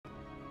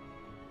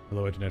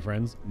Hello, internet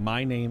friends.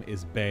 My name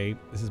is Bay.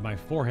 This is my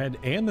forehead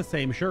and the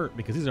same shirt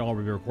because these are all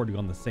recording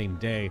on the same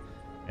day.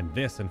 And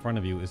this in front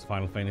of you is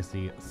Final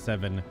Fantasy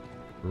VII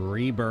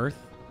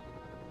Rebirth,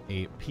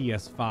 a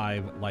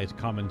PS5 Lite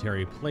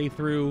commentary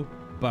playthrough,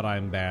 but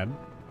I'm bad.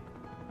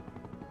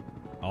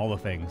 All the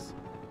things.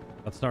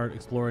 Let's start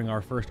exploring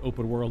our first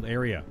open world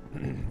area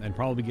and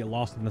probably get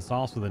lost in the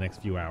sauce for the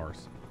next few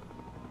hours.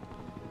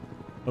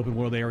 Open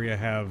world area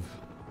have,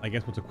 I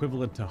guess, what's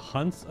equivalent to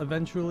hunts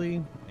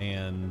eventually,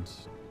 and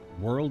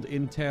world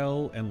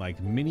intel, and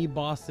like mini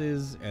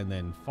bosses, and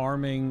then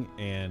farming,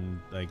 and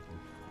like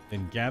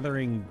then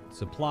gathering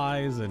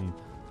supplies, and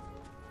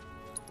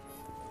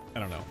I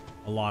don't know,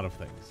 a lot of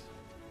things.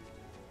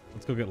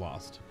 Let's go get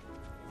lost.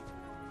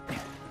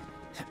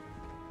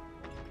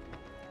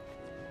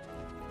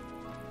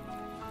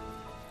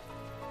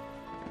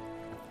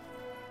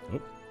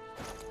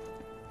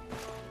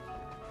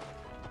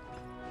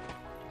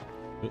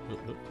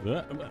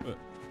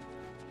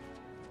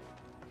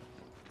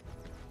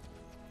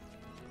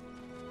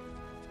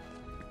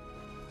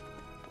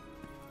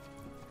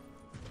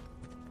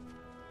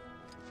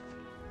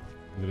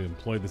 I'm going to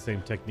employ the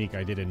same technique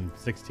I did in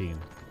 16.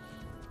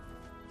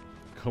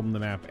 Comb the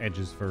map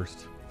edges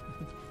first.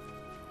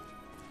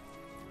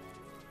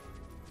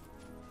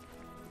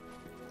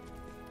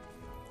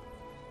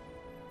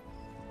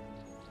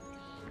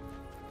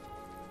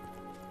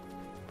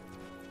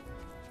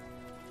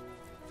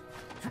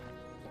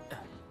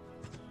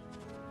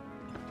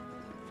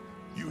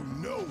 You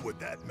know what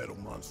that metal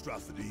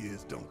monstrosity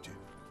is, don't you?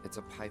 It's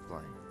a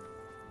pipeline.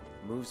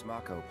 Moves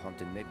Mako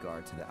pumped in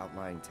Midgard to the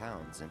outlying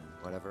towns and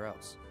whatever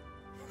else.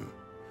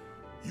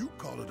 You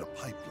call it a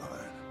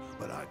pipeline,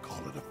 but I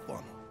call it a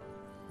funnel.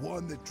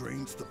 One that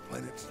drains the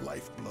planet's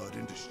lifeblood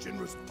into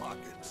Shinra's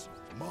pockets.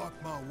 Mark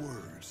my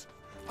words,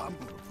 I'm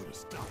gonna put a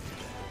stop to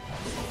that.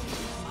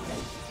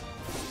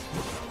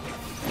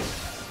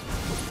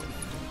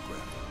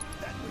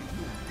 That way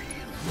you'll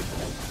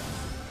really...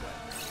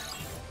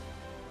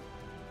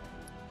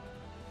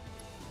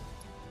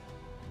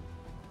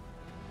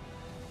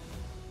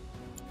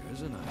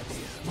 Here's an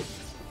idea.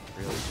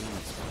 Really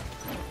genius.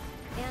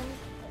 And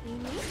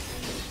unique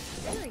and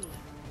very.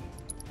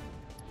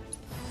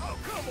 Oh,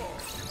 come on!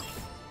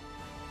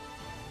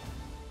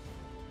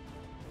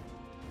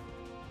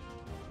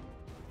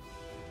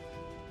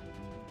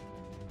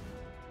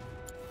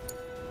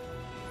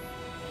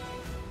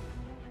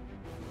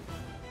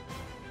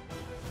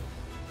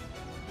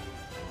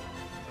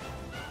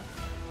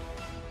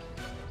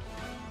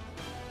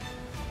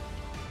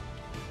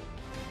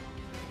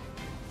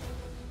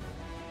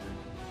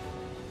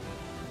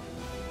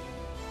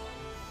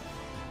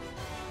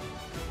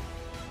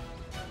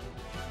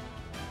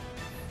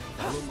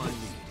 Follow my lead.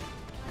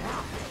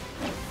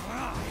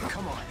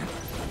 Come on.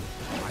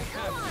 I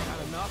haven't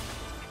had enough.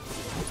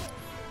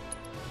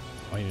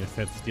 Oh, you need to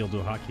set steel to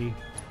a hotkey.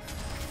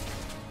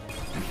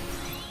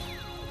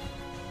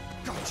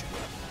 Gotcha.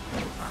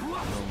 No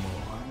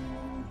more.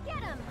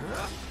 Get him!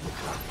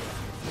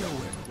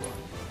 Nowhere to run.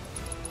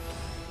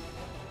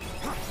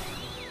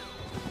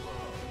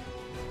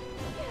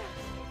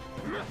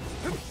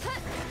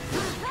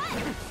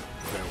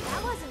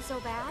 That wasn't so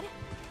bad.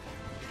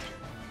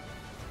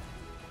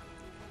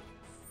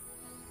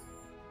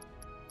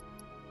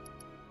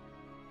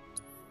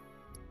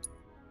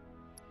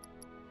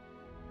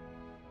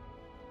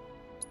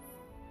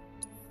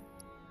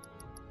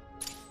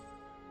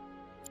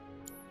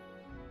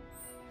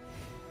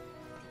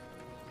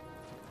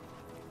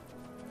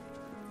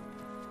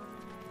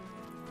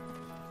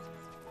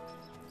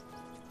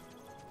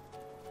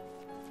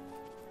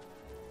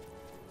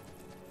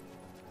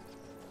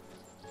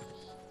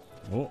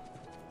 Oh.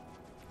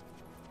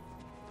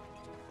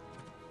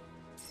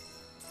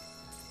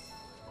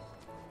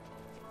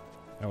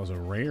 That was a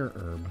rare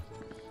herb.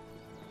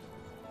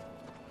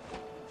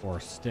 Or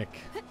a stick.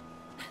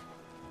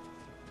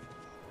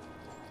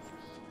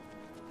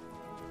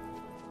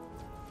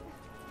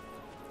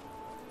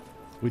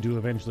 We do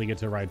eventually get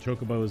to ride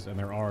chocobos, and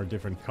there are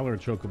different colored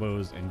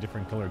chocobos, and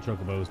different colored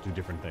chocobos do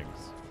different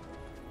things.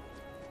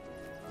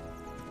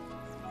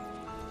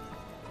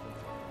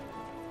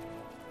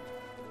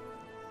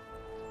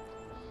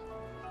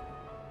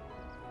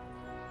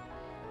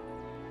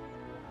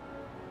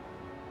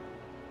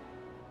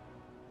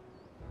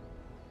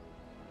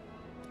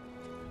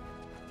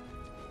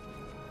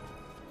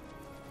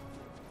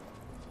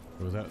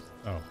 What was that?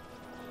 Oh.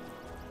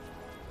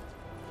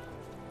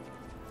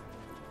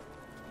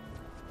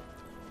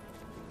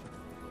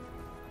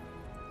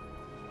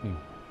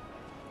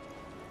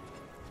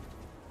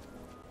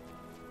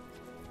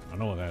 I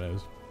know what that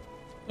is.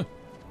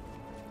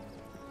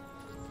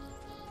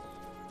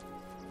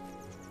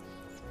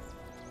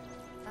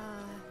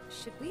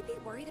 Should we be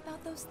worried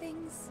about those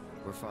things?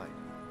 We're fine.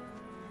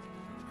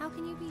 How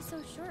can you be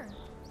so sure?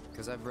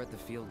 Because I've read the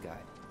field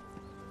guide.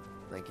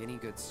 Like any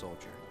good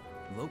soldier.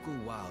 Local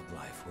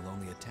wildlife will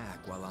only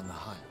attack while on the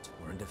hunt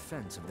or in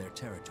defense of their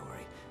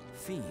territory.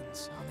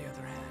 Fiends, on the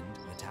other hand,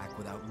 attack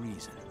without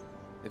reason.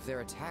 If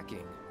they're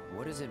attacking,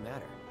 what does it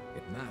matter?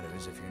 It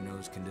matters if your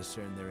nose can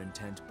discern their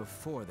intent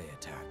before they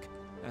attack,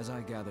 as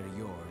I gather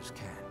yours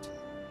can't.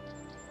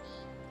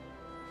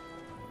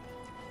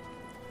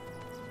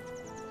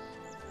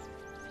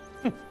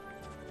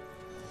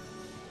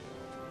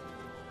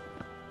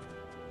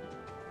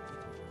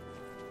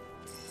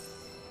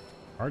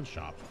 Card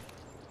shop.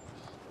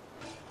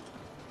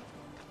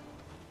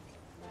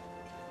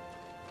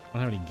 I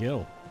don't have any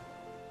gil.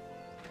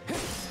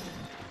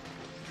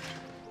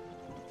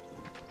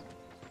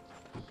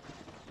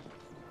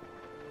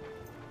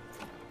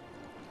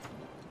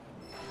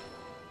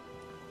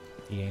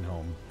 He ain't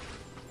home.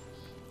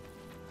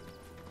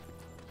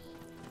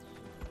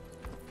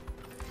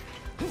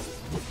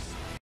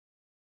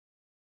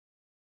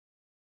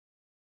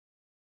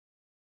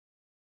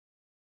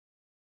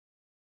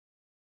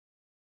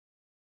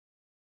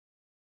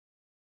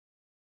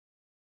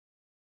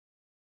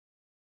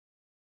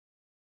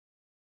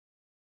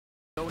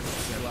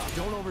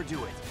 Don't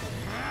overdo it.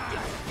 No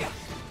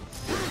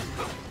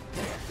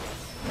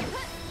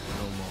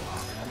more.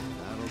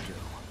 That'll do.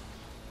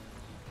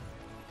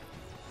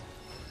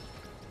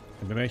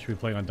 And maybe I should be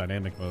playing on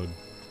dynamic mode.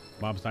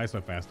 Mobs die so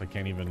fast I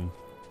can't even.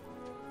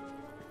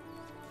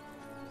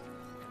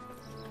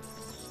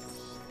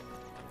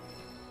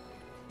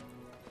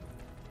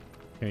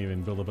 Can't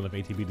even build up enough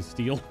ATB to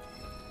steal.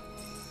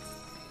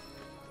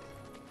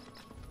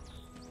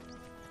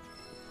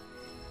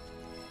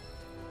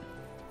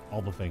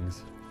 All the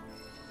things.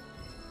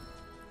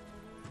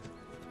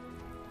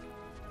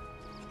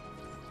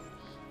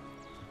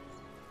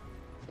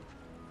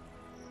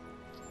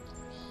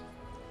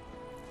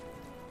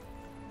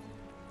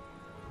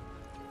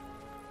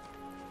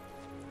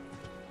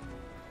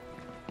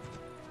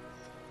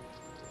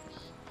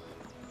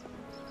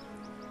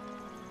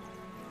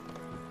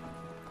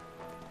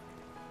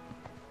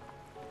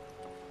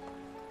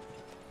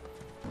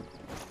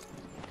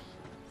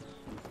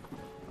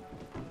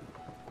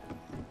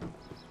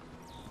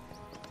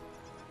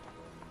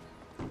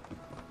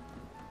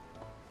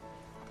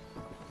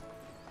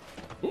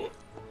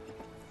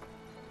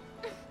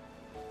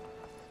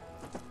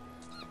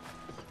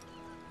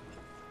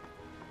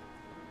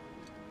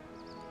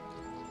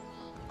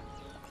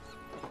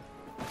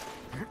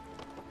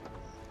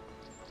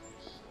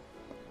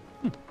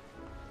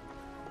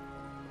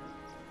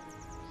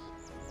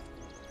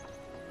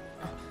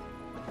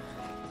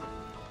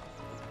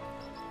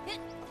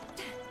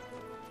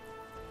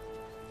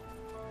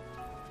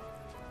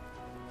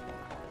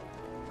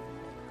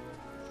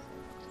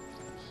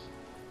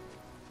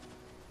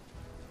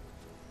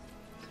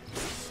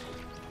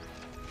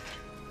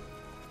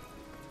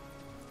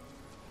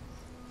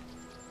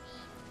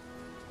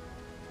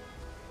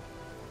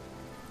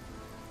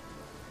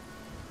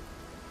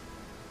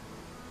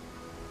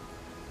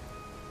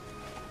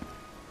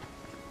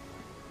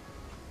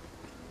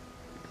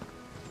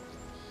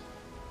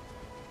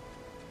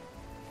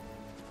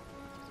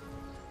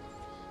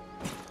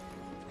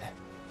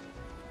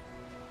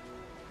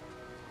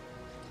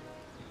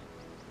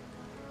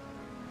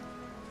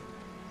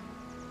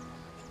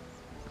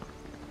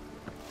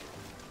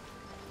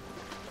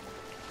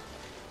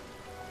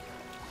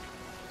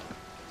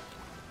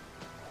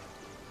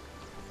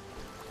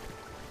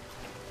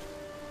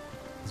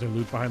 Is there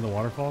loot behind the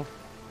waterfall?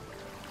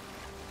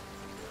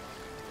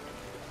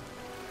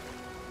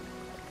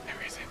 There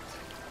isn't.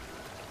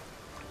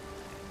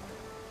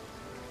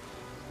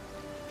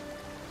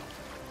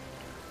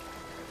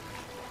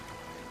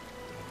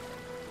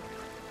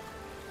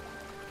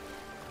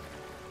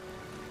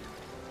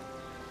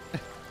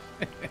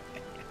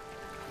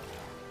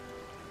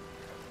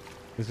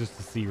 It's just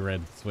to see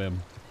Red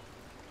swim.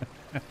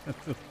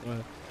 That's just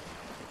what.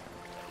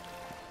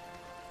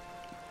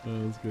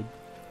 Oh, that's good.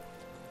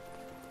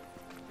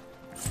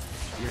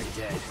 You're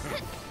dead.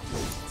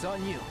 It's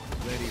on you.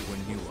 Ready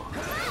when you are.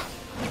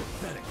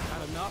 Pathetic.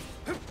 Not enough?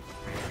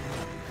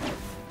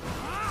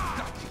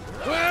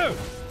 Whoa!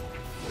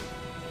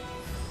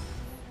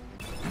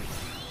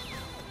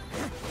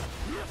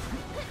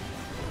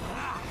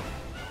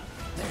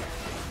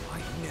 I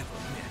never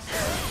miss.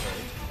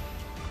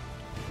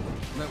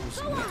 That was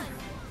nothing.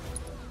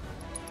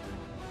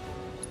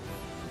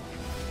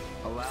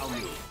 Allow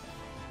me.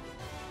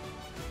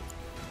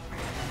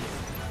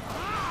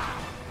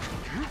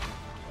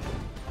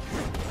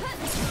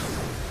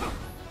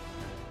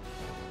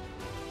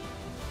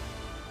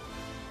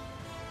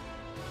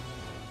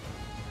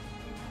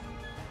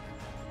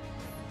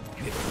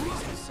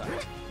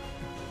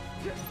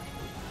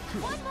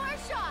 One more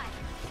shot.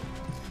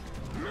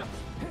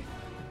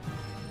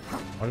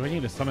 Why do I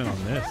need to summon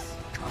on this?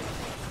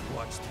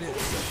 Watch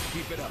this.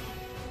 Keep it up.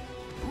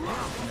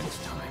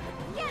 Next time.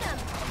 Get him.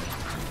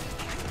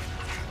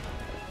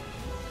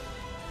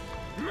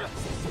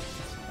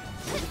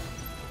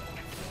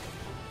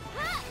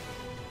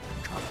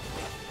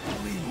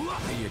 Leave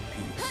me at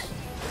peace.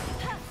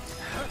 That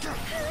hurt.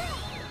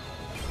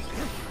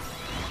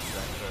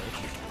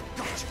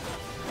 Gotcha.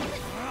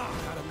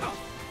 Not enough.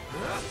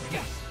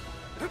 Yes.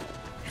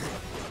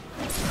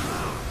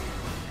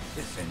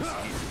 Defense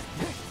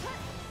here.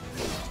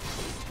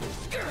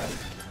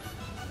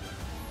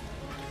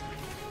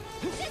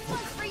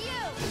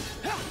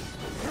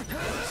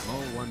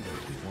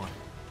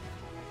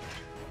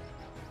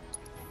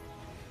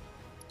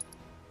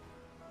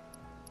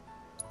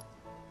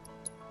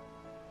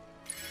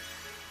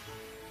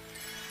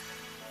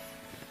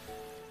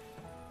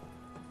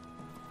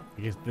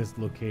 I guess this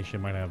location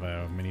might have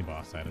a mini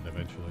boss at it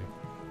eventually.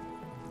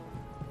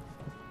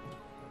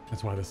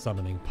 That's why the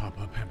summoning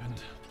pop-up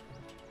happened.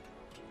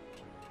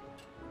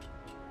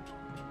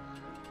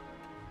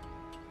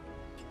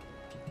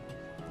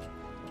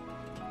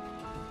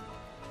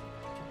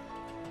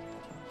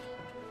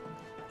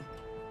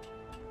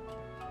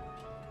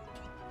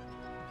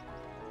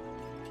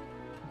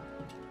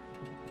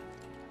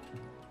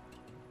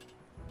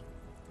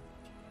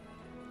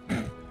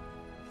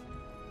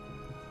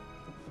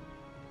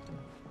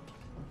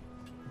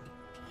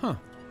 Huh.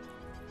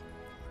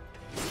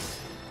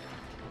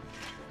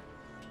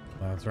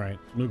 That's right.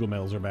 Moogle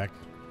medals are back.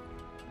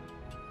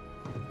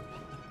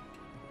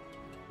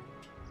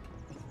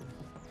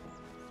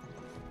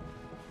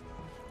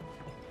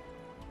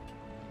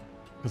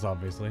 Because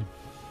obviously.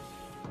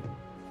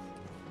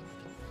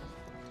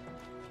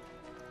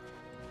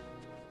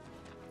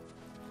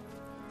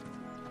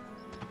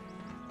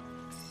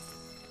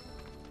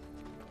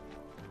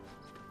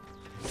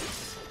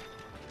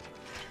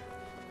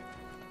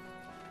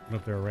 What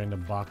if there are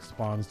random box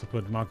spawns to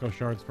put Mako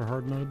shards for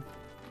hard mode?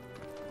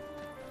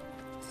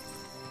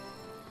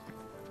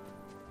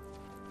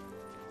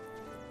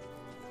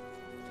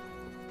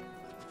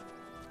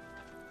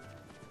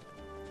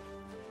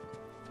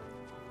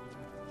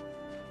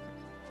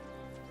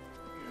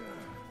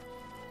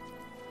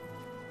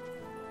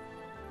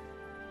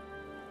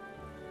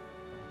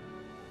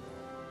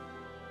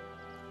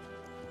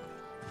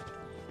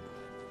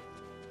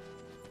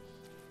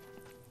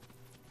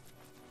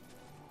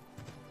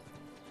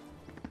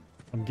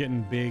 I'm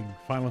getting big.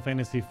 Final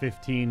Fantasy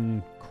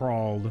 15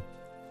 crawled,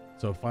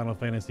 so Final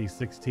Fantasy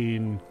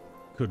 16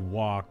 could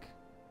walk,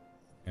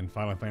 and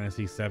Final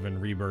Fantasy 7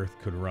 Rebirth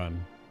could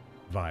run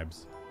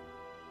vibes.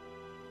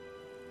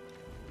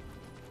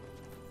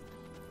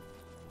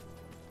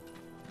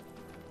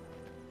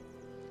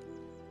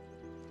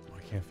 Oh,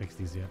 I can't fix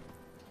these yet.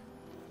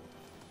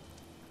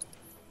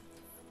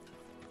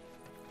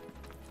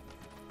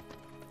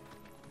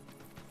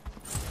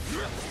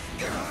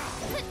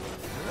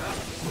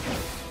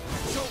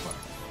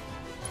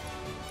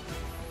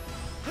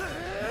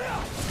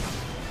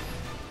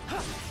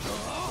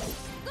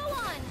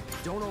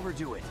 Don't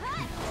overdo it.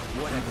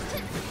 Whatever.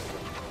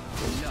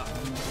 Enough.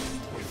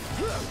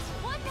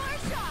 One more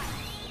shot.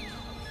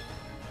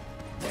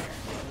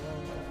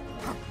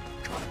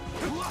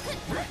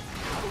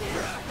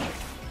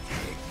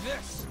 Take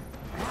this.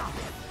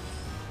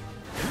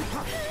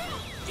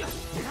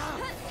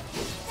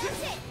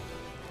 That's it.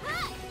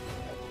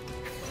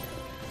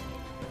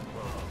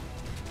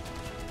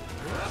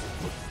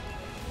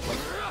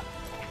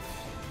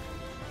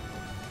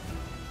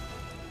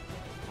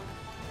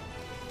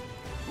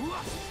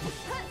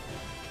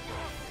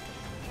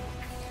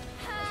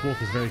 This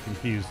wolf is very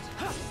confused.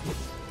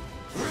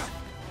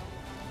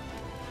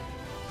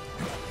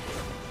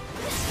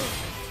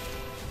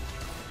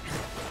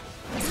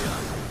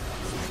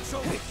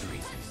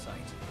 Victory's in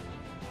sight.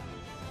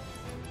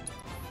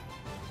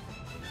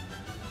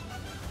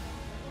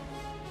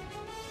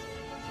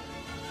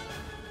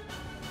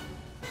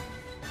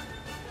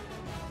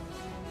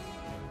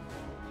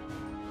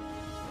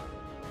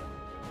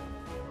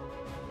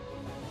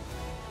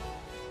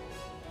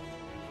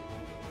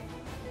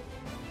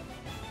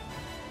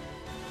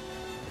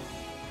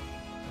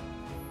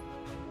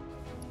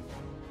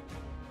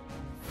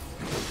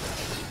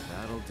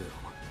 That'll do.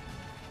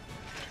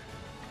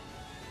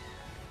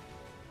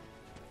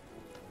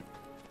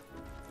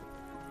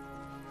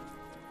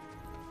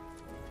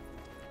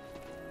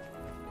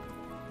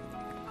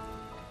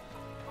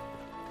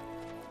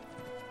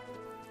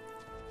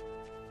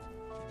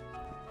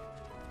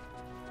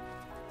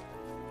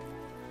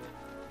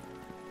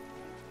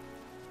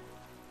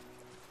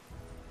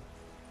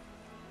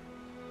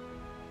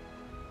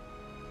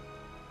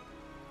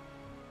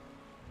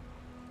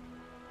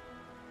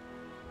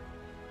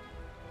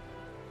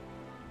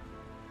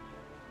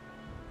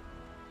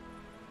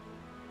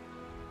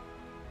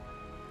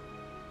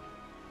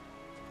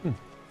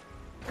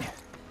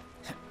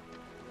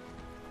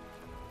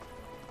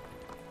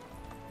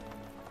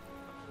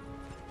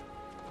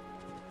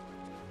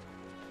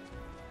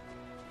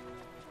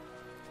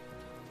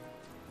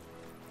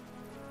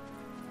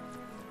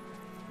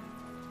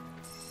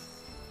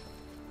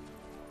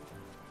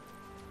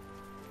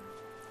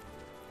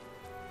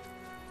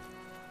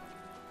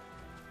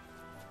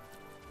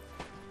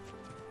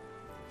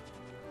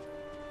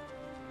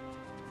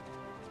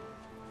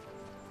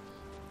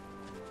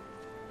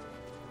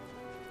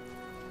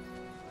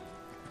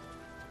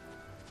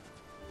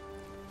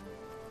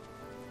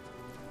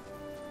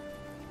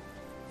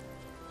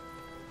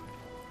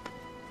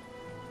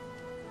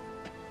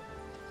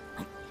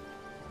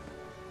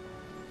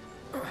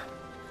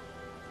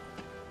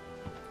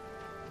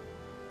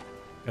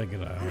 Gotta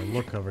get a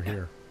look over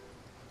here.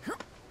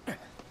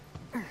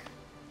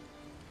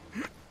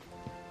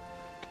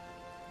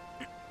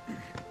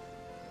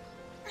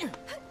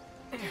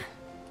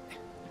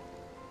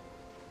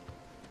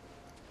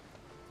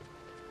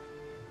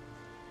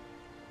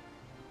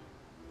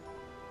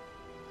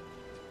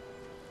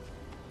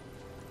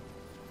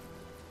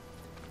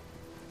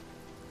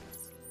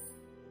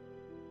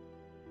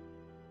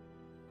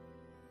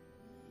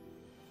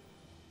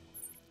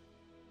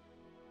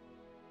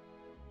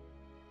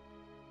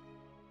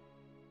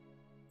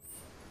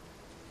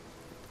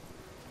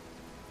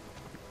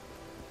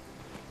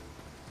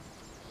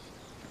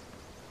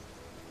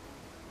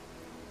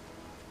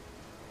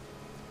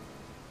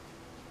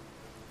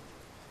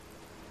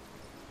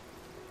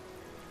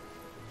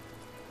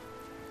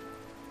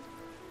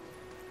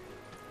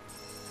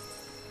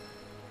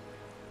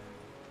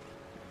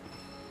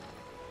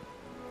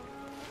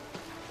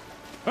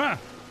 Ah!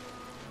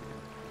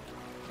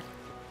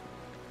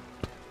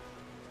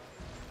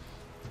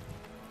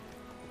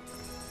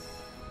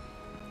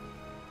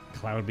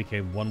 Cloud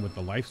became one with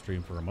the live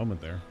stream for a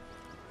moment there.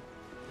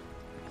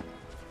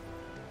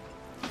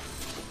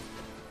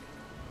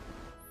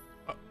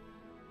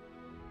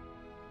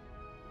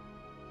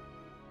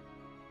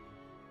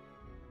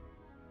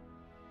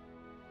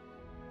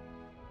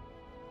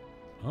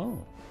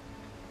 Oh.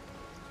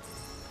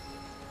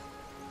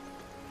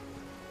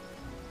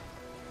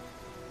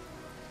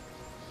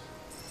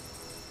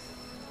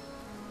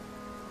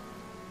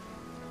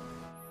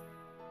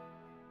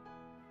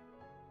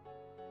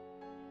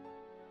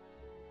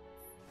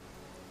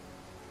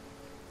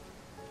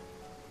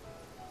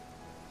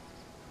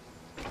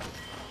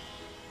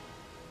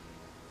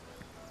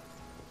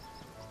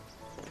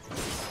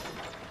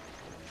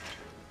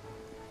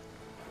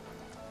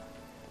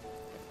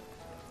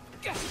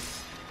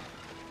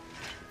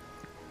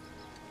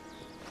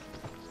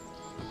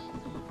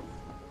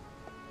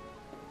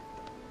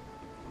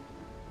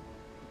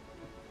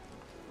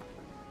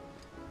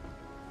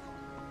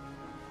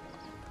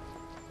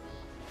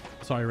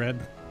 Sorry,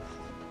 Red.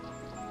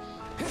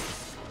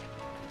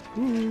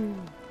 Ooh.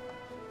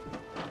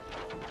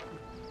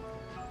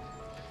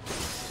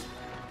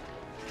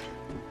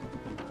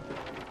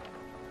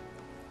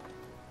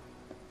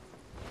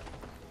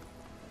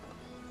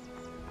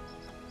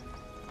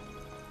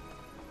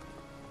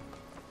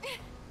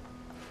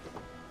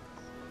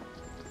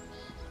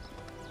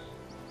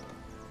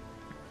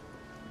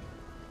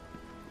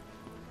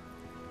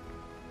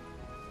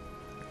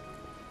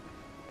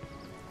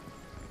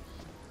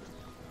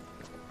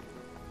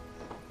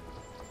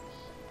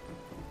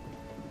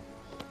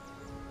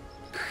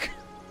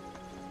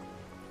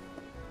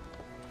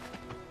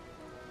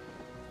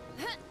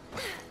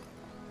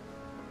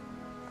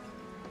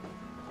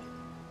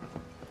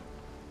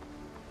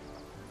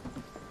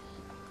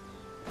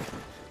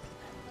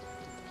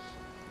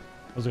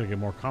 Those are gonna get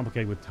more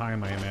complicated with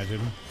time, I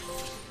imagine.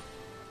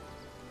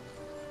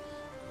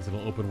 These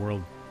little open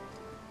world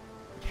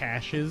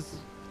caches.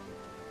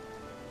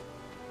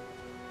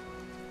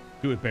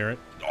 Do it, Barret.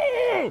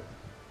 Oh!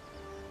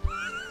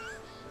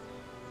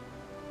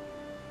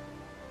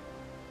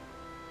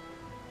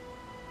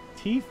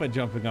 Tifa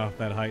jumping off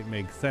that height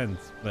makes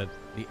sense, but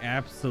the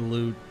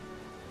absolute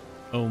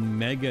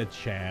Omega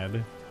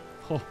Chad.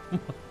 Oh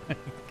my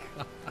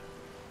god.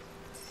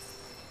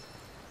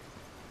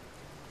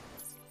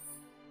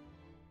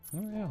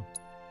 Oh yeah.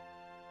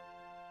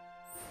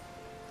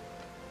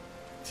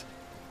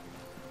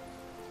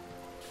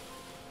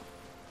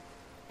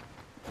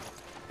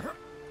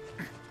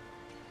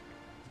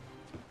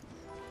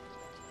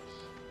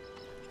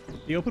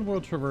 The open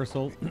world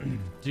traversal,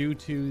 due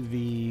to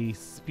the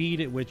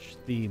speed at which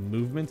the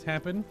movements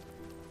happen,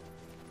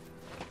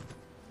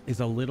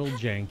 is a little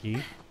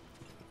janky,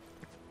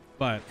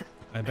 but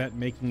I bet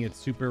making it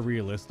super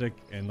realistic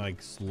and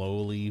like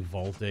slowly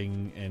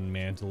vaulting and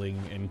mantling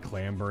and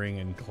clambering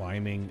and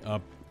climbing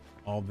up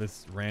all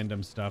this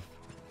random stuff,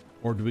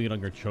 or doing it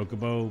on your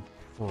Chocobo,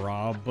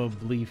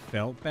 probably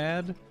felt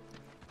bad.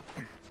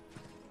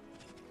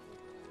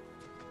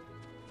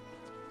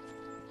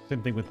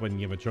 Same thing with when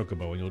you have a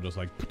Chocobo and you'll just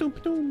like, you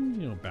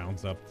know,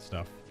 bounce up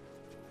stuff.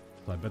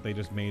 So I bet they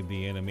just made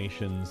the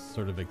animations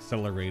sort of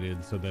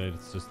accelerated so that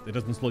it's just, it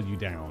doesn't slow you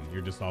down.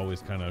 You're just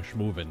always kind of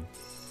schmoving.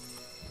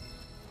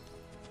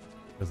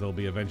 Because there'll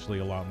be eventually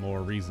a lot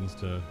more reasons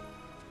to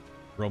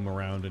roam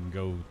around and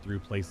go through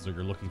places, or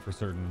you're looking for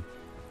certain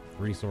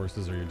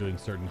resources, or you're doing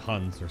certain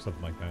hunts or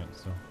something like that.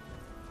 So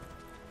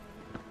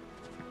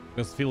it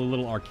does feel a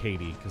little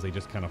arcadey because they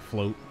just kind of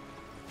float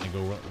and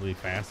go really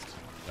fast.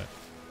 But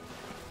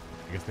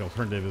I guess the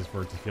alternative is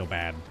for it to feel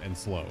bad and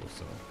slow.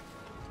 So.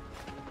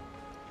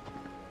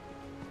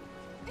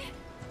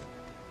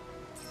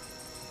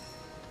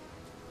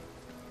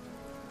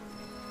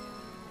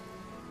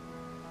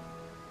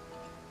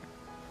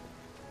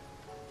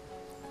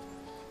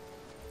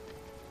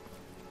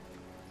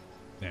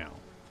 Now,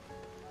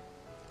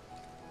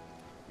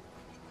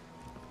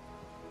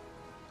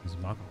 there's a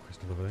Mako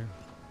crystal over there.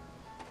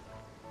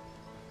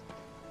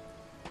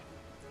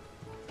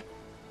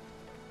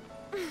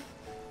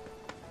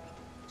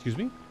 Excuse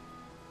me?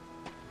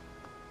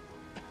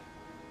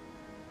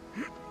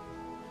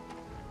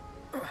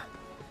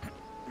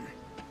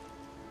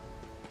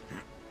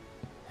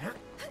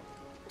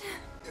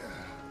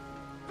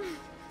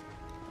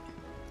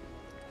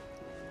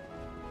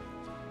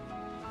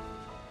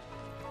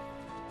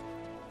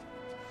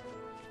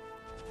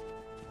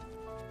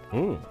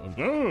 Oh.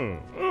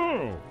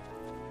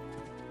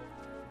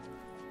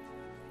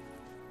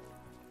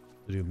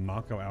 Do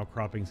Mako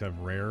outcroppings have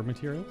rare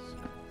materials?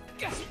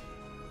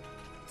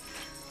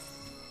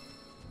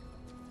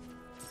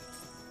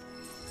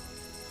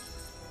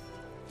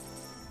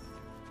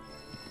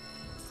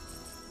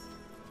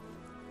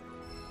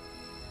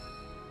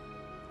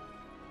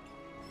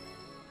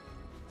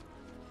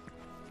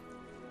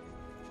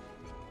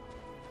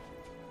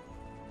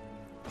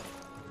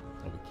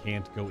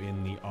 Can't go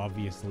in the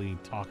obviously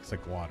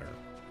toxic water.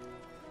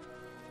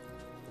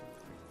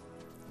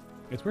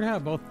 It's weird how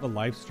both the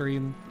live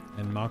stream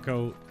and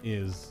Mako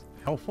is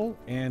helpful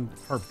and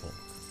hurtful.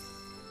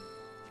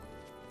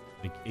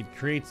 Like, it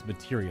creates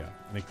materia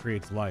and it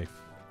creates life,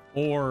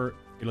 or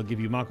it'll give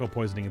you Mako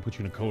poisoning and put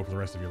you in a coma for the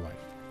rest of your life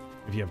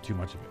if you have too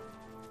much of it.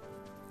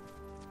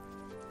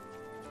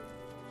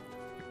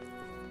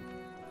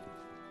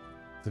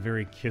 It's a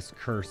very kiss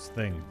curse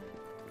thing.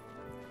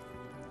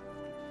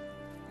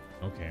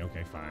 Okay,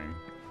 okay, fine.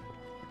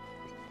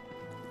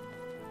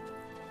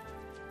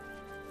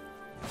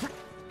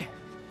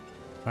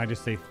 I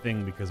just say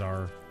thing because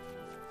our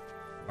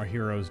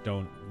heroes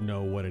don't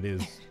know what it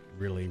is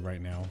really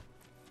right now.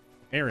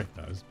 Aerith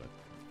does, but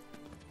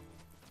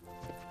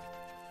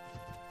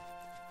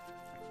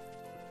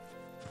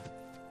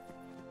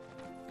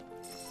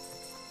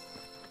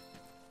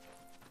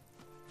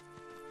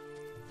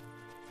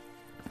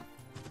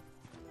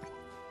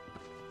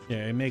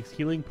yeah, it makes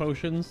healing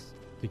potions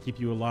to keep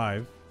you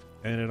alive,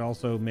 and it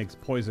also makes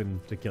poison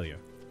to kill you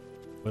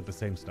with the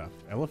same stuff.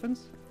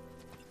 Elephants?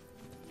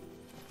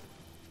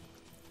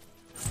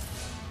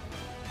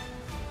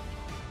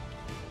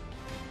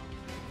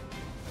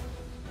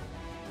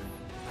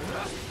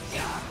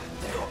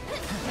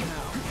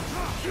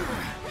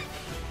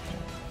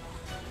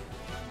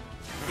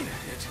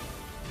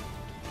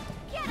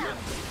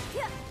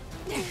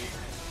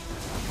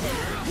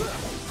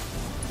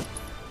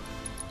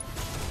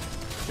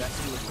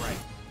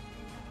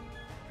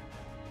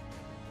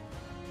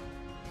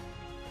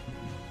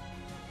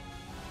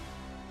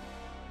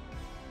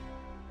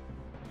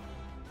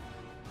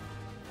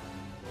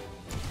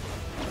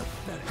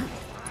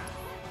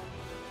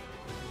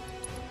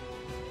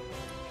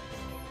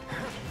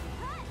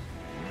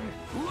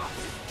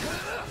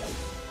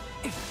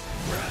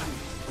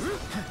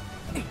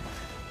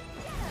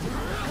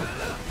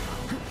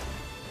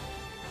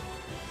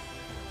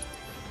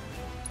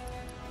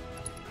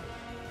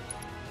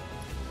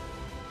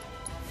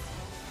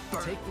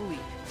 Take the lead.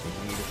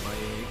 Need of my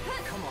aid.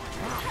 Come on.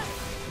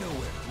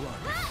 Nowhere to run.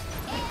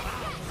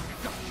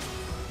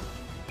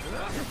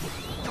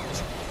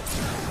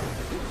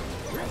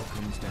 All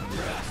comes down to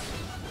this.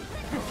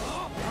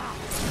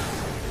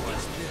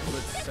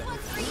 Let's settle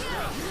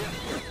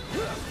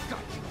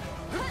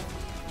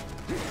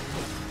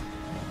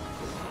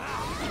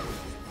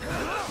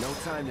No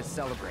time to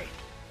celebrate.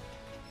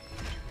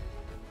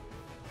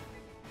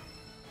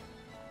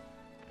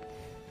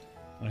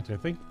 Actually, I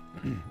think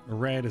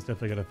Red is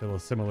definitely going to fill a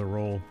similar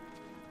role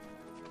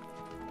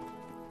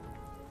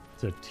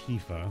to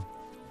Tifa,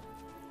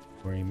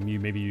 where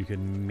maybe you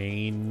can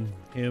main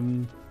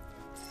him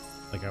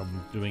like I'm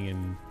doing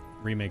in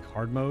Remake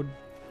Hard Mode.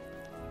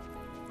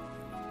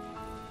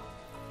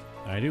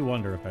 I do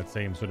wonder if that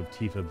same sort of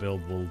Tifa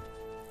build will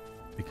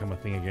become a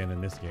thing again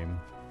in this game.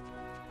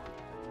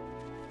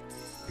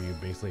 Where you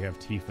basically have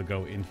Tifa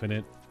go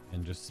infinite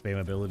and just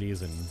spam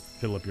abilities and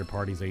fill up your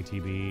party's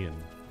ATB and...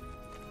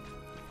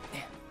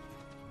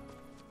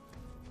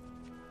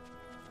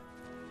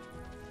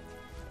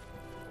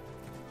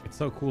 It's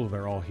so cool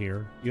they're all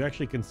here. You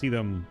actually can see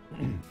them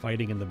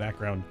fighting in the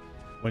background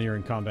when you're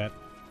in combat.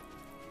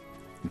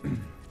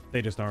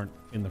 They just aren't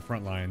in the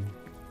front line.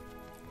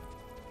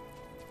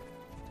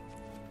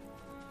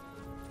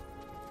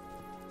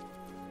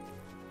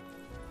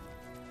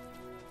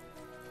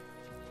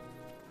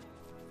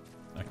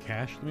 A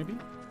cache, maybe?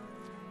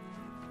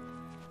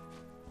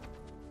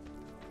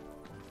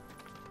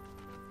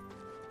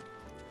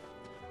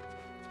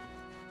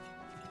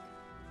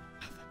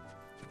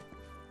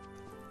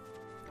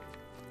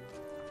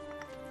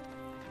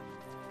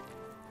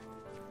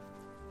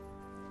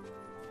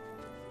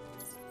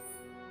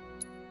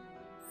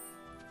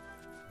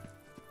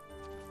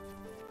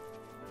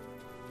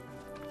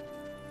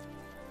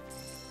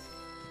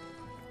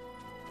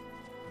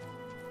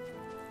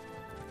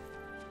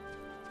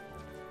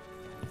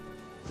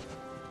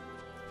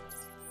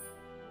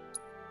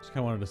 I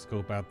wanted to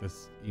scope out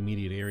this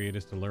immediate area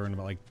just to learn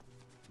about like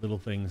little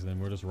things, and then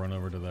we'll just run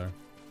over to the... I'm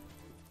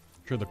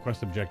sure the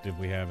quest objective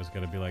we have is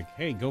going to be like,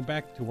 hey, go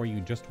back to where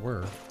you just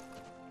were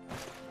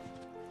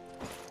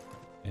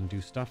and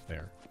do stuff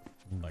there.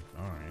 I'm like,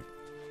 all right.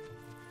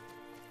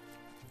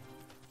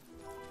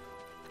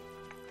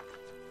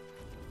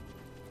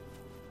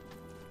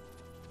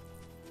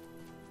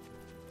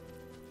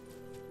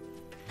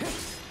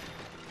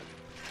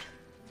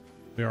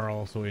 We are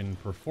also in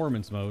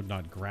performance mode,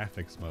 not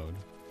graphics mode,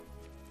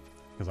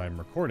 because I'm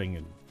recording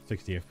in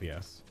 60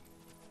 FPS,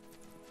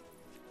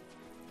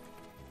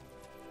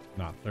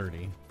 not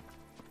 30.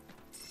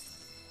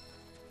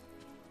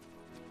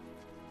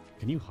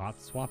 Can you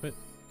hot swap it?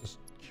 Just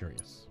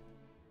curious.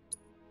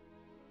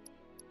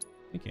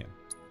 You can.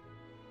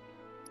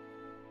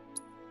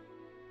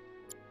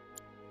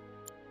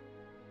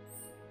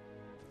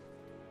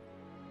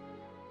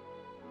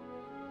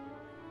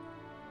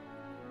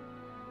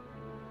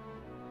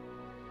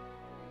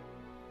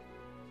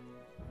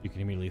 You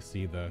can immediately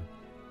see the...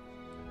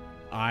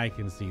 I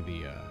can see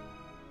the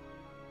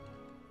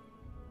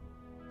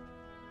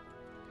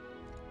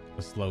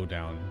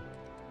slowdown.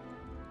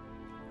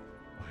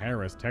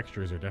 High-res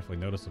textures are definitely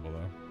noticeable,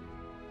 though.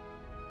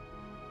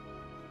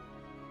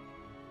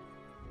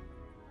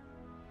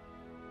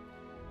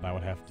 I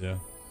would have to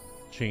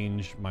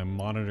change my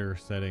monitor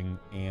setting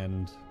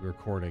and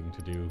recording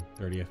to do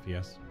 30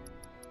 FPS.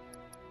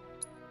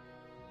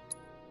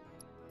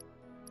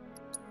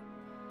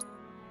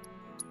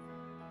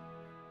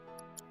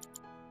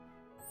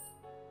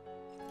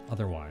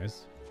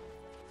 Otherwise,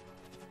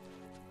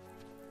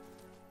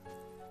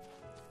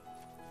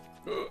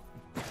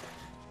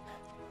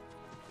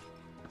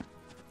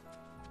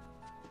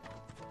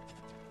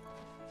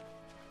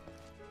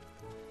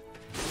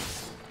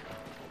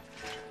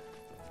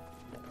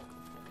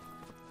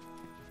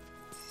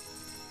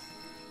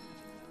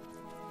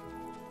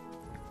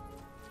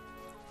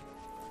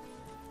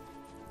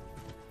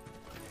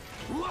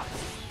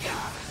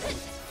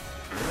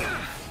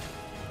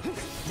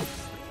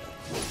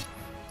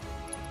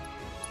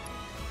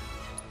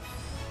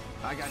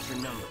 I got your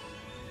number.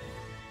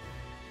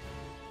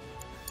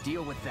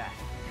 Deal with that.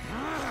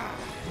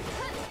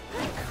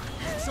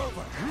 It's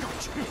over.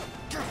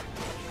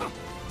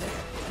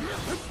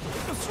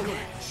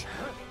 Switch.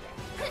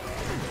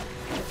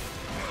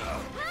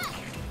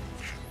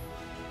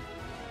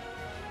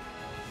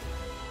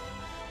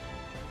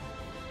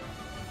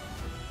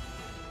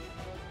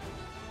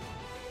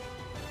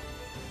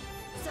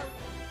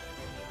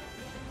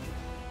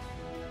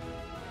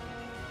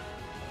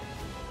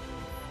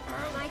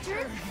 My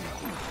turn?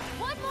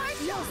 One more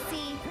shot. You'll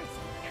see.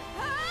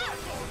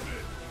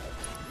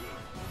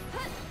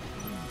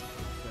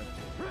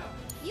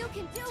 You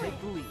can do it.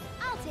 Take the lead.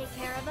 I'll take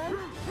care of him.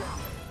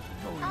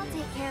 I'll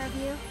take care of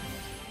you.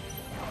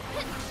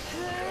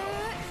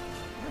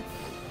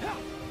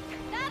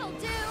 That'll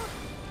do.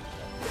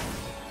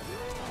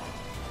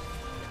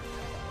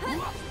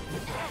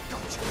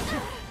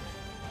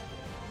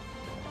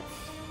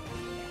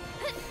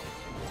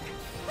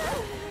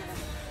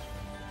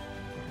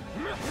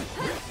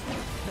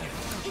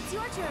 It's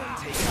your turn.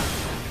 Take out.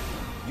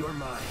 You're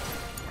mine.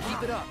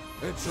 Keep it up.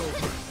 It's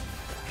over.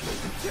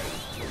 Here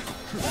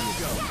you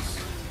go.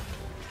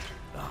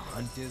 The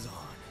hunt is on.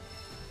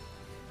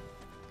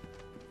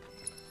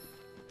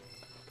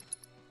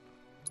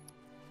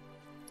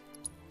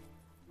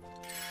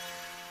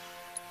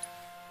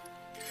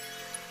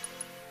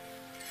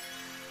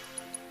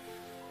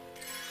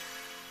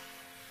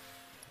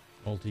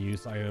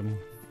 multi-use item.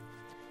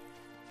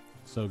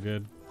 So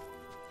good.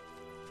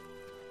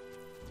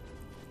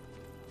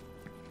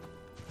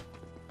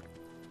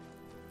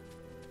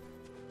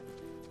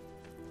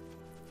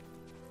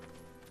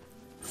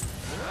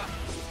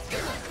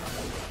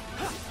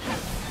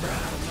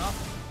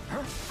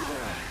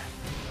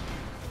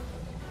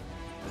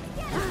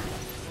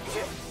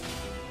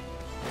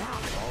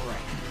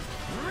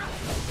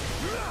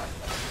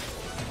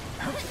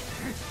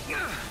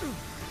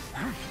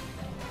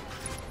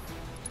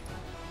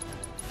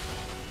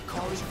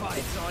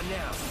 It's on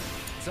now.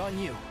 It's on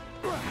you.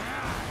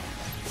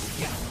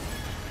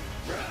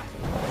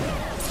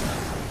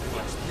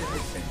 What's the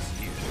difference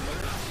here?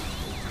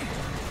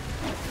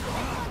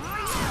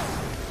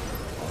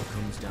 All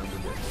comes down to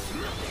this.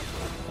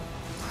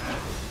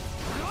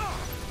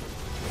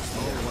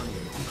 All one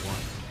with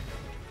one.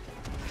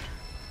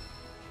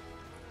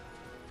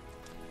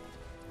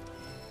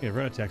 Yeah,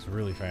 red attack's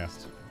really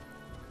fast.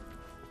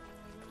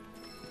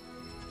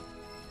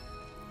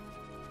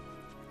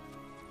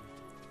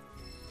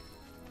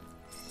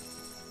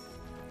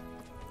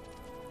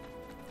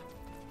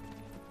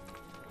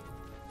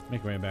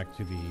 Make my way back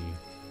to the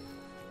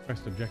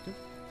quest objective.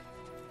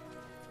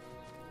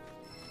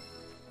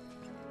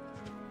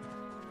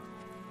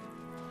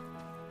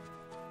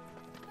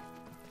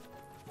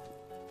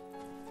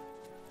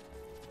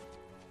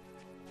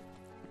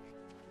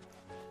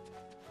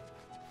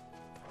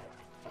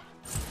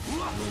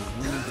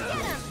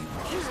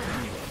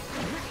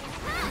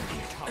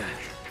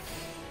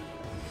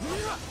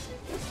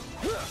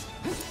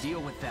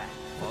 Deal with that.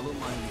 Follow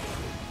my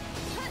lead.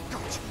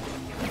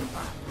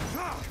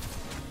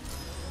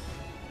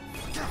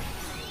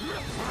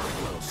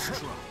 Well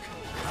struck.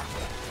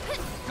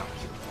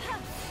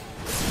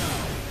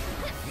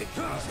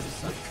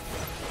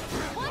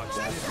 Watch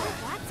this.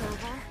 That's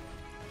over.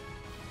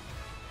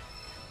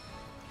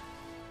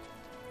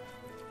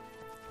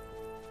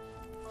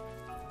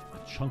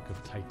 A chunk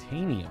of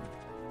titanium.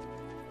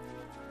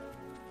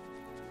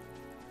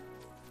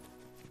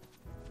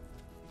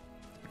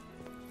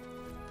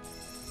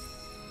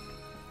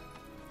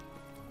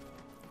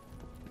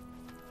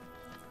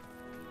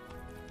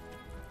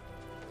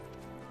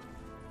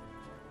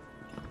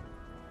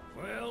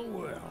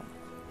 Well.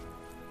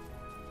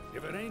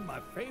 If it ain't my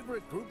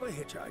favorite group of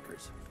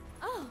hitchhikers.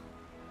 Oh,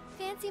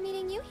 fancy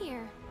meeting you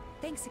here.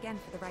 Thanks again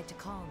for the ride to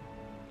Calm.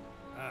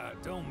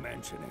 Don't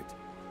mention it.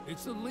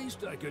 It's the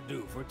least I could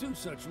do for two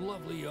such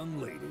lovely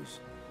young ladies.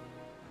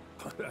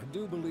 But I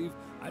do believe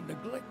I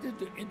neglected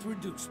to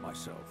introduce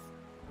myself.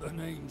 The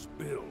name's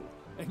Bill,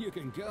 and you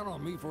can count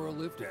on me for a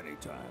lift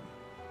anytime.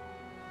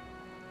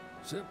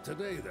 Except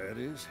today, that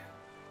is.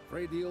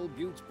 Afraid the old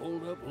bute's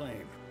pulled up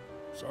lame.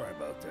 Sorry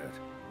about that.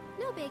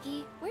 No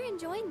biggie. We're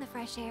enjoying the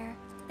fresh air.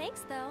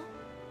 Thanks, though.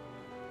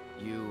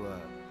 You,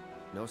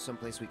 know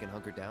someplace we can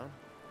hunker down?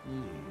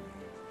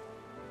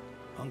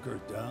 Hunker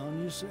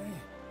down, you say?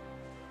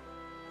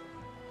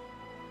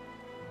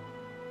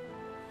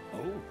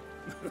 Oh.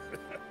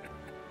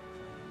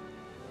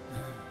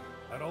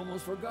 I'd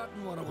almost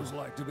forgotten what it was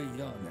like to be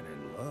young and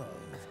in love.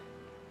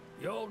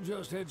 Y'all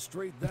just head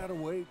straight that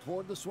away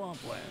toward the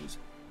swamplands.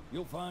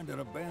 You'll find an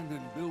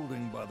abandoned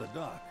building by the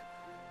dock.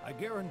 I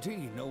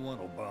guarantee no one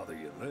will bother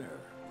you there.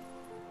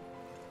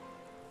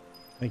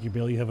 Thank you,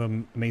 Bill. You have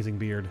an amazing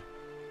beard.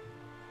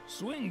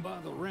 Swing by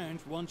the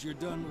ranch once you're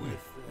done with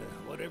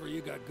whatever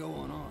you got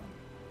going on.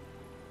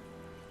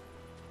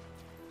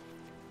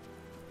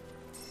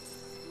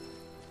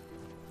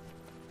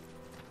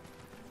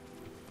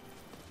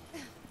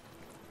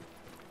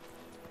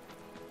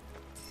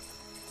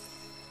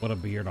 What a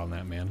beard on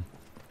that man.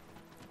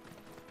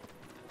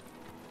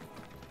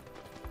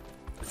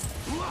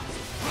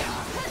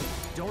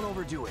 Don't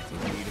overdo it. You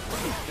need to put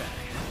it back.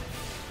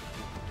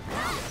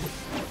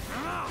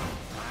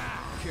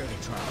 Care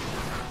to try?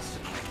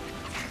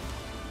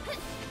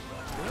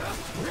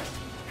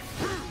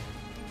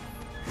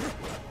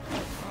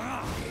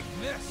 Big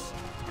miss.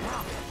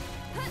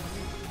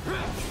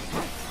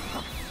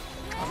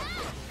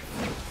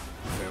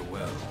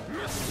 Farewell.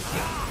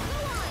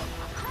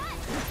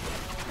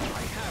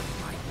 I have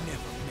might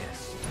never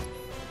miss.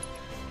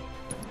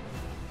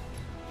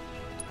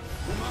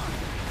 Come on.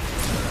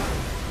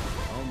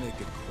 I'll make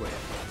it quick.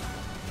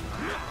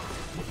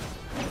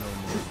 No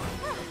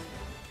more.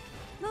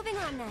 Moving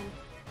on then.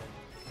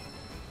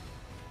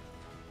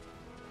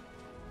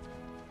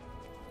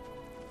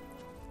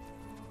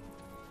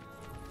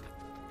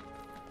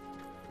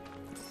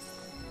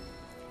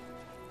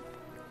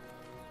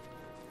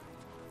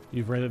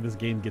 You've read that this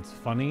game gets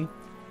funny?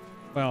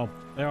 Well,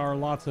 there are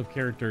lots of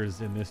characters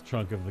in this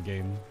chunk of the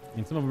game. I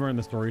mean, some of them are in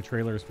the story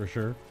trailers for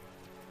sure.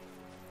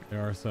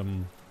 There are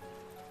some...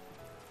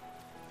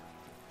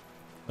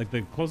 Like,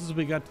 the closest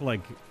we got to,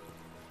 like,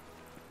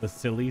 the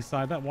silly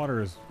side... That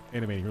water is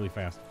animating really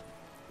fast.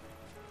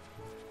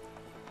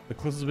 The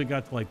closest we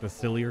got to, like, the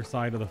sillier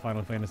side of the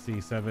Final Fantasy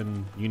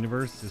VII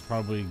universe is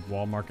probably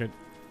Wall Market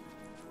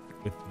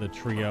with the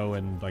trio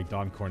and, like,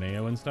 Don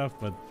Corneo and stuff,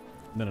 but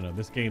no.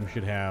 This game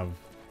should have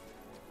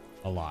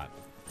a lot.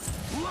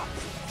 Come on!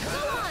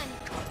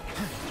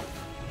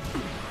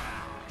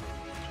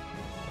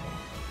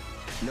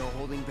 No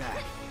holding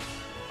back.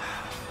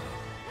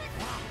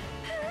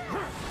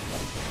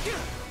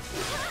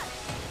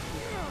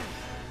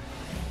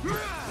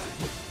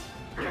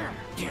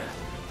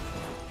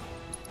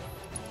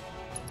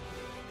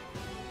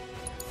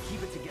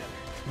 Keep it together.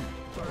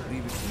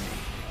 Leave it to me.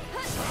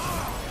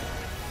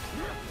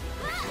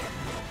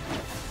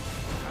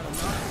 I don't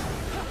know.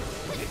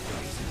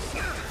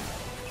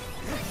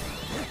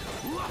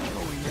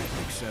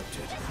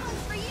 Accepted. This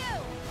one's for you!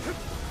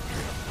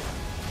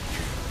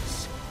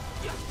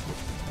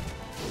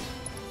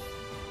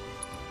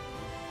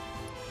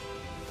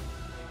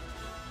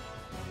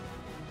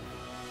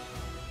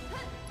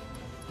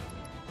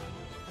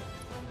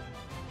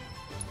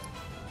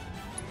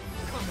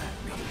 Come at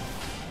me.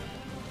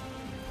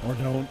 Or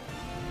don't.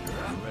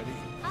 Ready?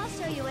 I'll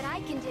show you what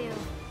I can do.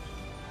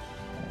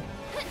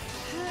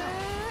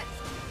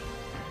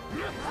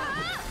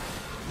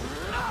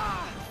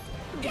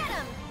 Get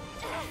him!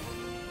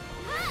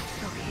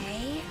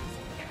 Okay.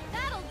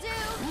 That'll do!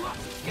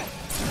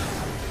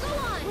 Go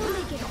on! We'll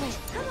make it quick.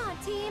 Come on,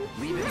 team!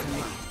 Leave it to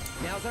me.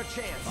 Now's our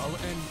chance. I'll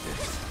end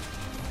this.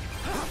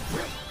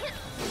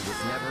 It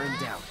was never in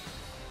doubt.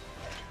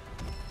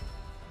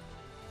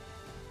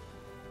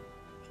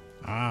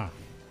 Ah.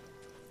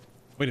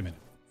 Wait a minute.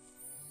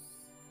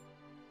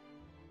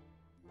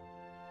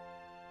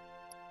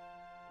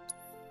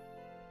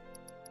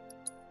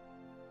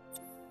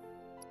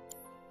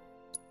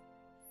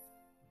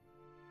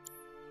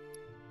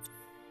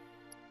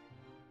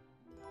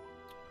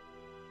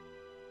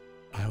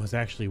 I was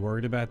actually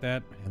worried about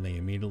that, and they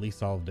immediately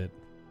solved it.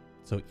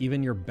 So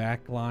even your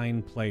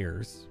backline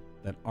players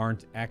that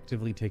aren't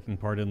actively taking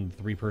part in the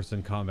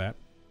three-person combat,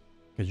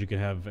 because you can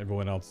have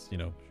everyone else, you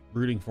know,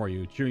 rooting for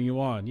you, cheering you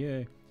on,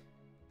 yay,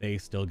 they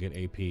still get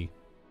AP. I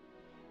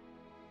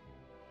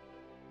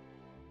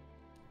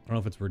don't know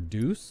if it's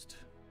reduced.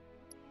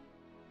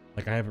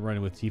 Like, I haven't run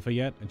it with Tifa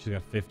yet, and she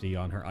got 50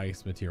 on her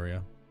ice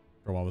materia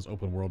for all this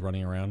open world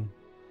running around.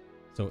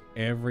 So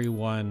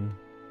everyone...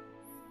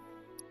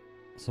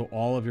 So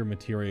all of your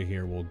materia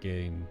here will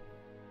gain.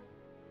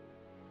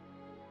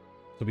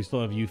 So we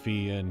still have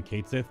Yuffie and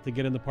Cait to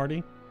get in the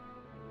party.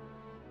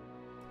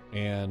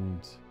 And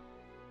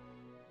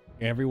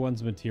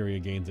everyone's materia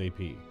gains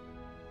AP.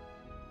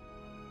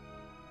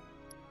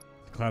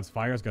 Cloud's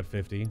Fire's got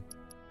 50.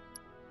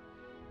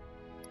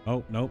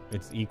 Oh, nope,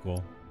 it's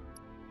equal.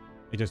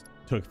 It just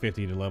took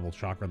 50 to level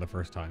Chakra the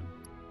first time.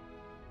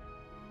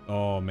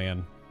 Oh,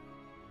 man.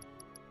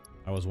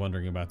 I was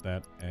wondering about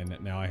that, and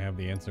now I have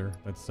the answer.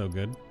 That's so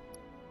good.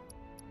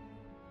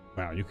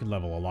 Wow, you can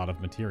level a lot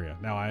of materia.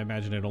 Now, I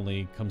imagine it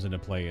only comes into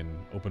play in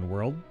open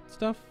world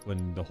stuff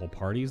when the whole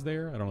party's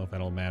there. I don't know if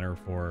that'll matter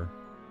for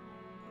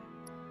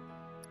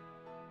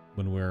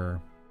when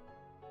we're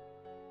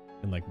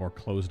in like more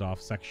closed off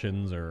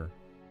sections or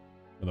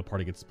when the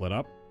party gets split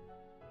up.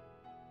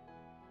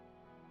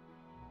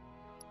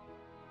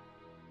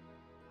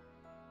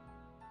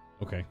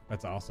 Okay,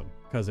 that's awesome.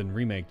 Because in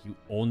Remake, you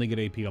only get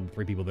AP on the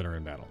 3 people that are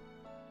in battle.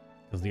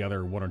 Because the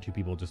other 1 or 2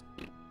 people just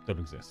don't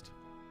exist.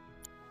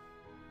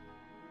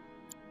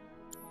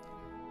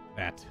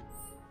 That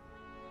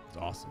is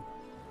awesome.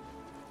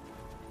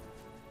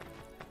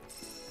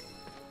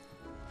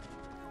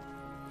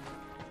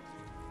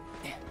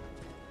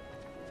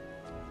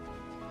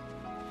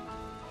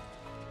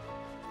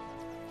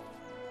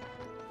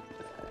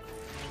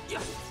 Go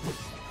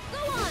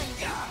on!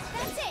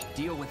 That's it!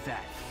 Deal with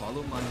that.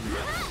 Follow my lead.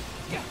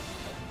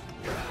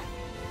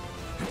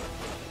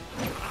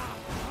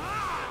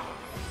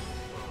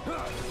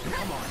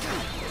 Come on.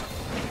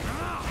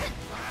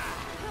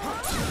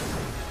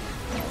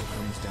 All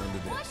comes down to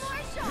this. One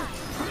more shot!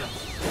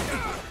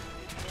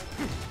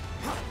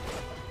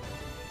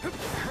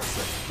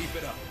 Keep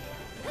it up.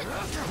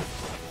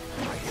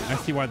 I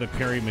see why the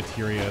parry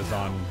materia is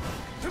on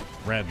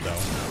red,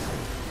 though.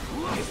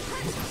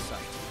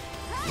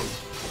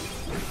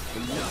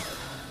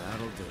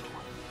 That'll do.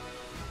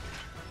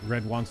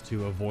 Red wants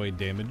to avoid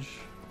damage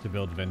to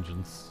build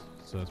vengeance,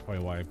 so that's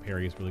probably why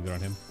parry is really good on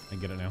him. I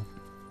get it now.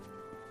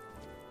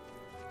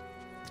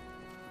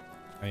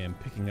 I am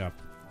picking up.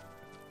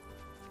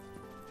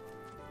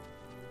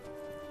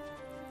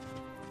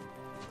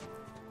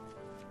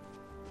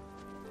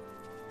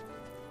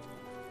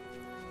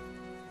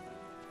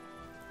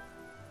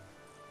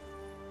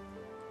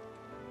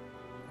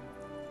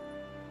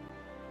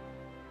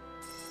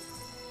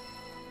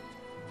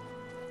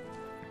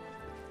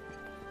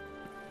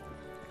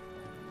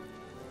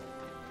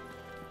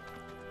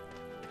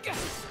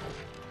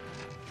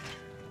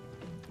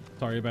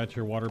 Sorry about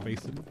your water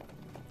basin.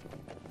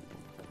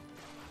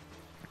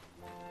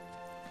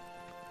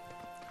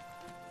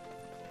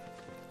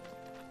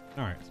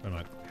 Alright, spent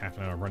about half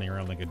an hour running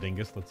around like a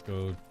dingus. Let's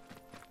go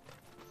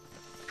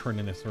turn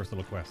in this first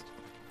little quest.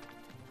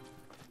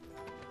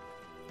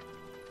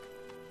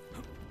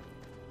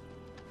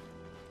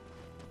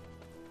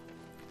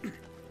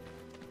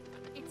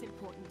 It's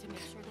important to make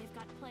sure they've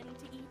got plenty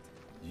to eat.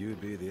 You'd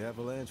be the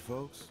Avalanche,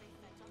 folks?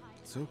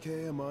 It's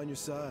okay, I'm on your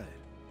side.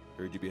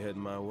 Heard you be heading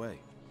my way.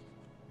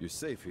 You're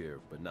safe here,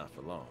 but not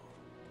for long.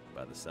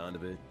 By the sound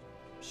of it,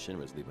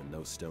 Shinra's leaving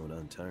no stone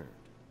unturned.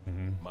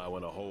 Might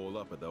want to hole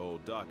up at the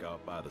old dock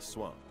out by the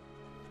swamp.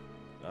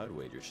 I'd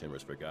wager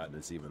Shinra's forgotten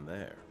it's even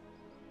there.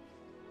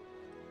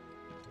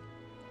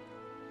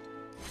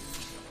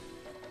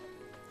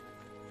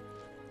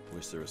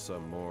 Wish there was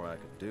something more I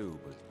could do,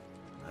 but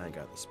I ain't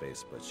got the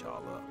space to put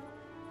y'all up.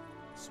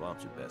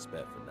 Swamp's your best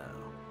bet for now.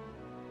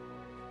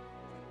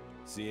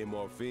 Seeing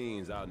more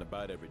fiends out and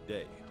about every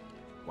day.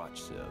 Watch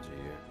yourselves,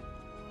 you hear?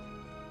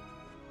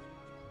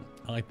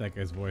 I like that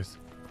guy's voice.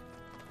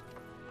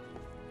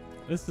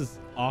 This is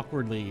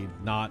awkwardly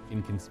not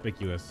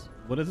inconspicuous.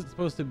 What is it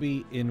supposed to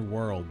be in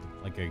world?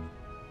 Like a...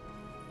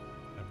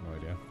 I have no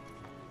idea.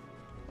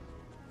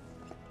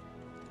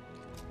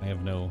 I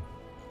have no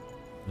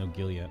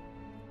gil yet.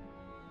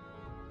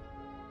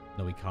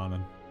 No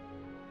economy.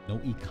 No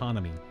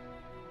economy.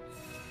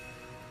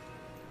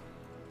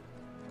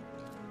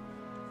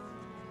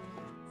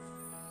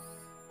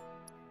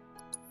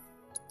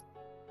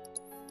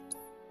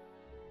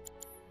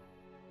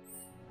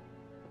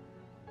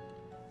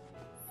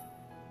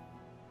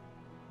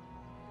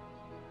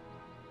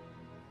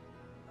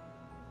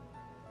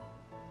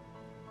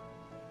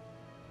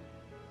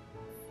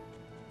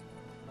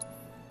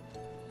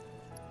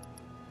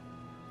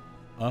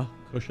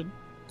 Cushion.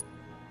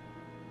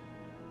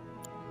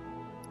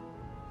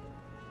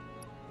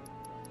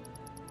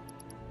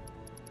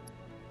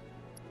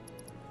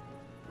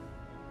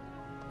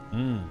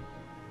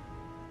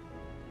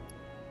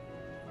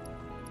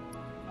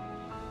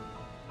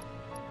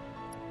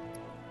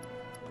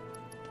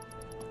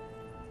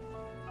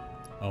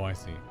 Oh, I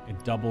see.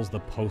 It doubles the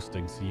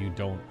posting, so you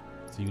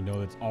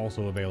know it's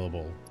also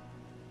available.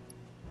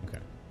 Okay.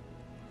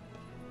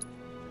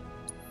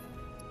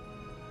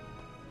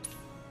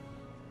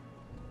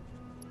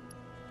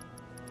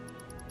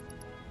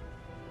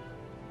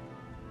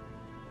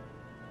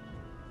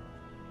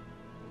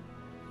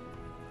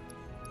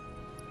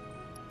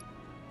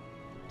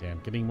 Damn,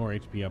 getting more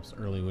HP ups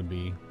early would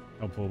be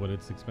helpful, but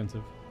it's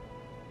expensive.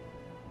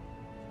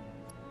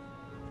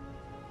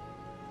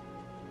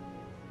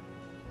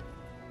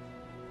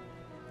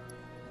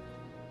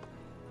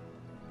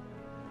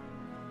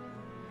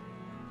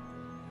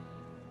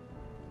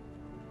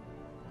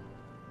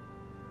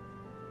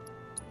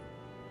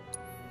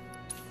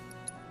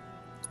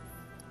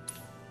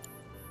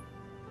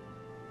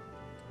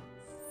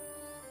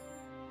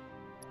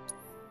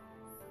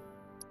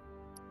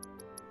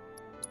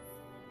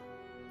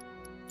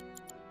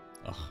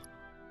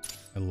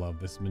 I love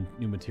this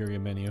new materia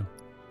menu.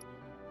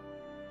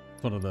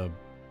 It's one of the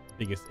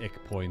biggest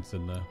ick points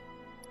in the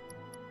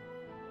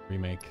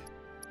remake.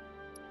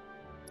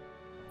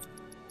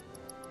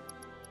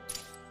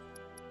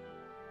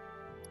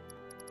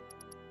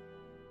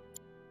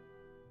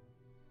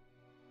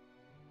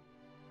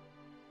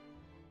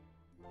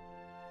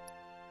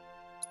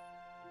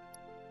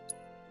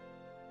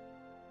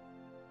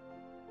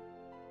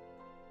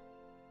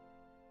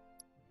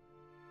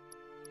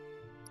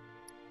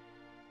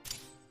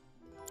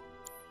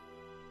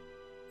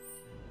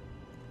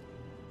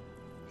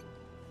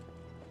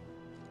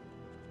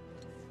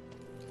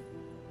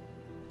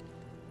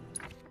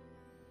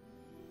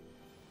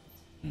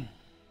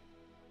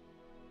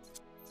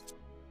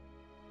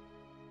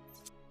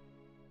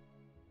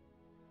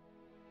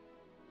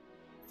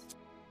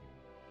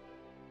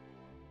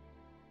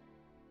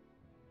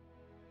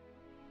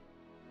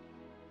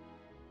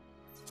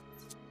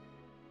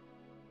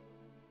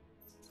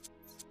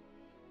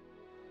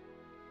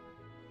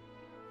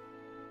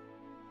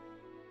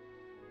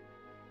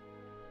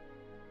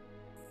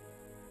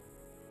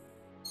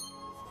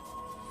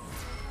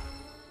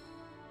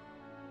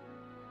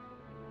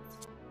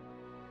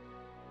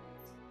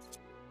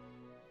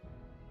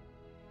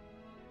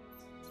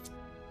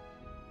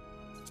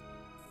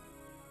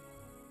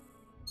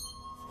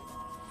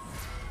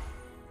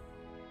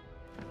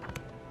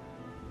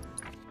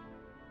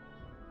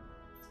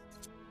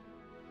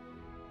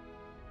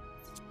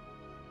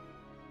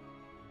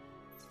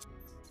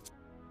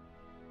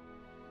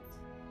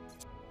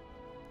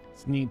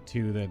 It's neat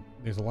too that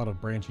there's a lot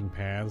of branching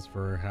paths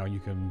for how you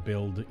can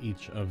build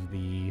each of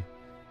the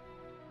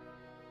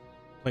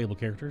playable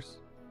characters,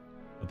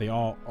 but they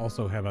all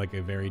also have like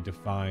a very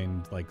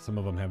defined, like some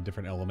of them have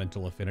different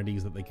elemental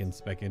affinities that they can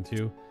spec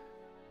into.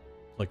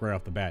 Like right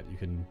off the bat, you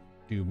can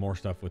do more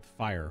stuff with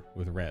fire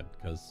with Red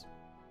because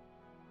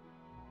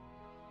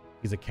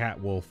he's a cat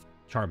wolf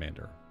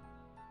Charmander,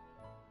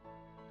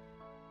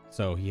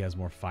 so he has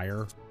more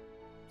fire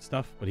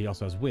stuff, but he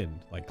also has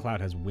wind. Like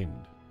Cloud has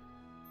wind,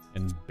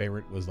 and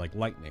Barret was like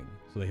lightning,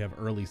 so they have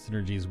early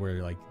synergies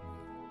where like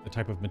the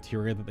type of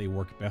materia that they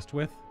work best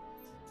with,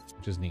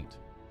 which is neat.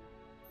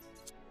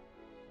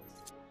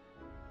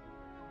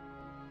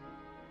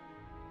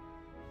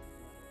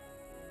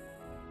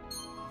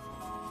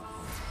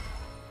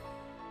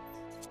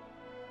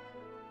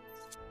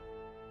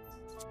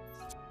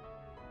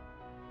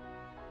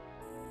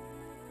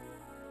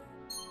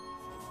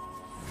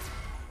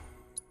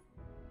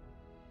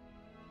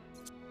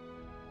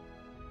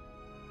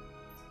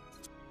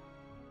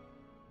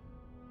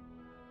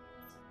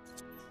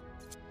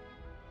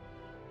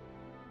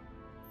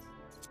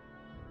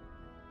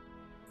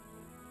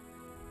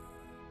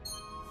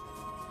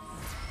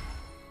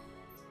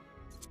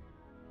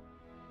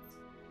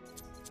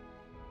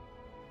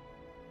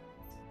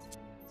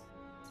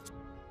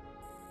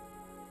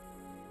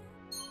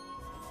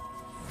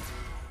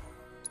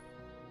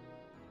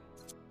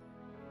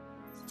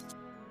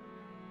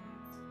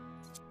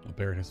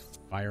 Barret has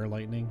fire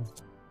lightning.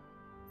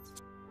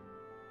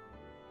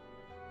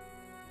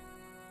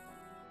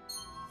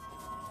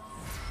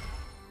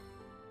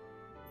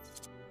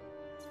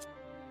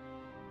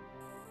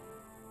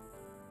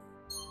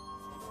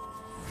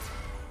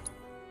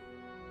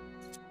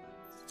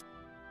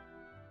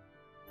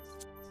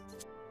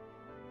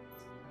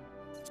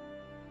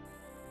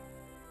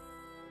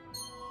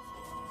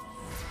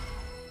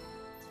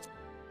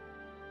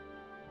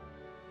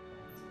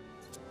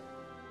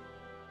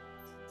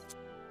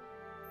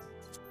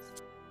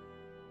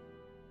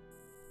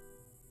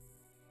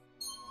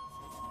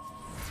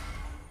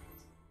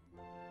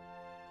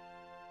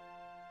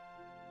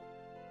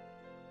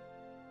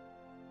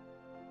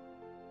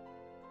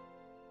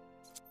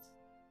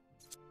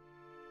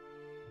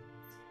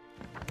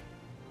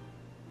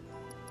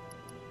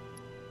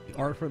 The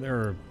art for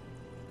their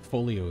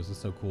folios is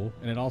so cool,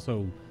 and it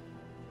also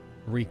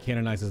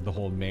recanonizes the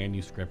whole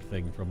manuscript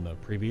thing from the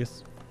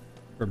previous.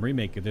 From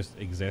Remake, it just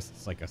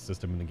exists like a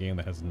system in the game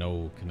that has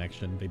no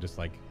connection. They just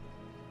like,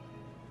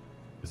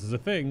 this is a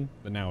thing,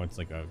 but now it's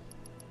like a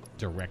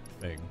direct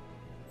thing,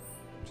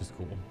 which is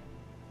cool.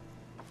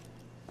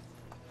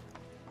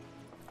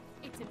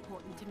 It's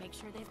important to make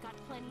sure they've got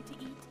plenty to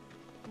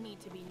eat. Need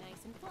to be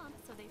nice and plump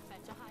so they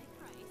fetch a high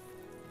price.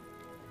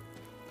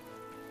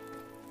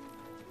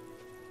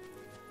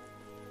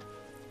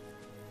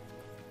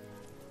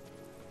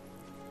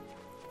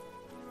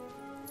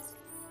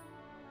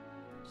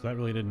 So that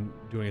really didn't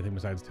do anything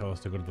besides tell us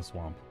to go to the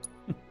swamp.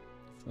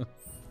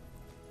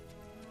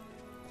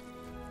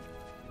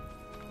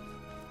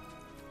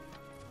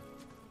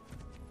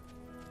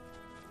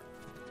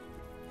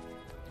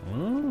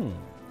 Oh.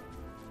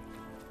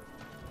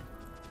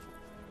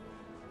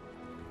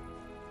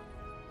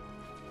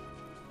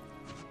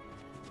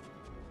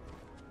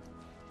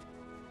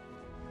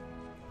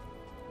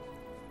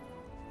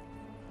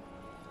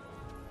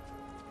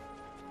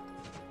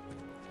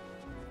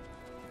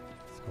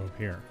 Let's go up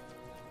here.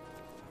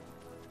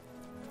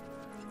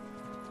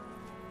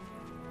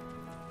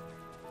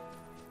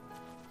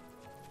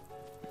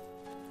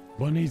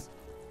 Bunnies.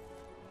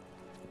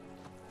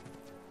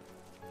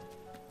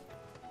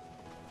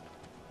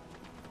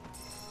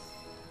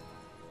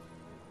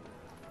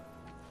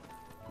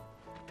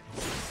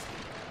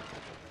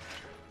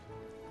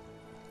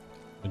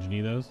 Did you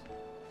need those?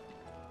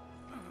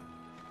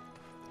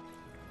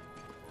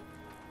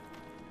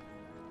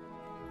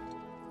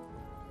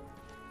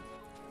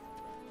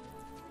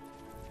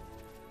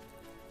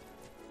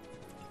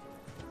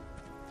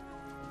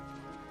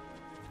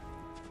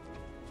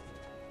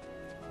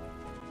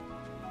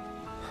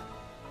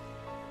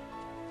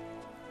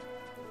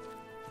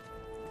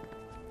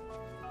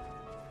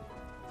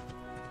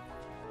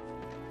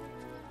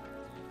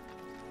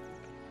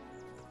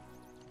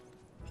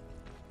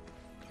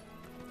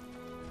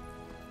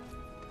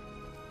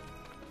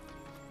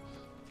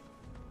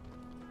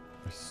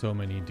 So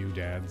many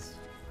doodads.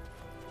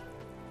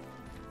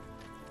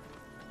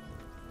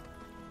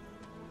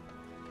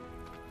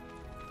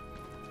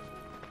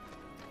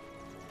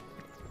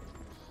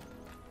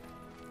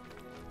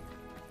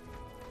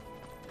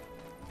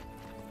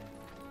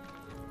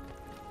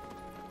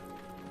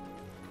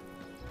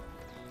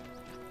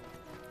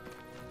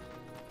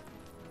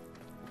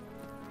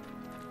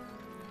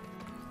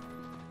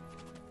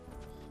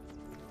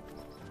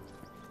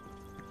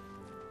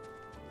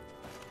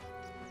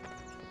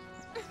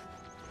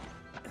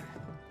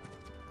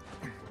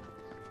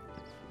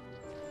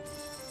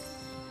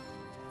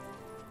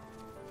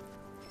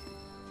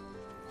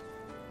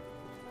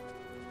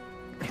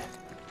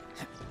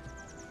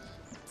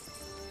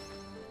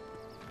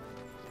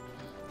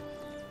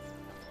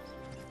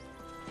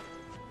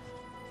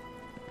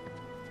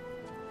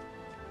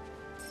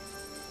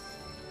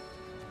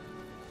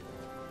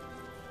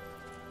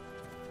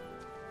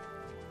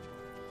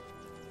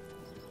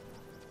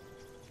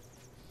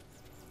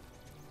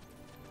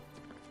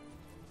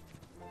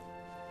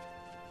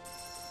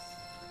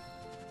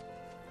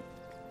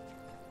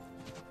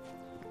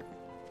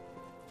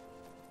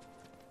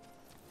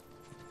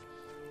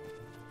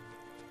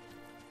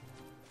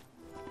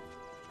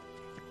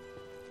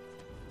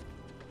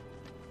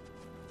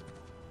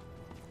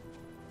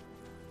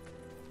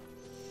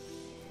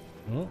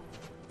 Oh.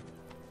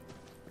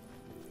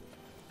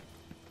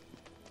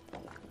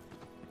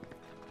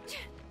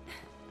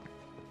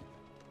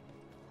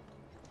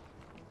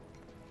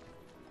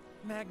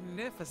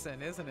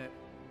 Magnificent, isn't it?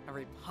 A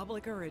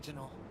Republic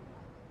original.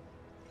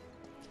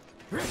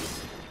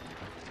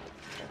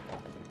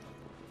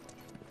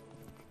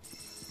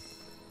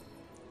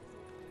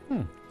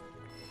 Hmm.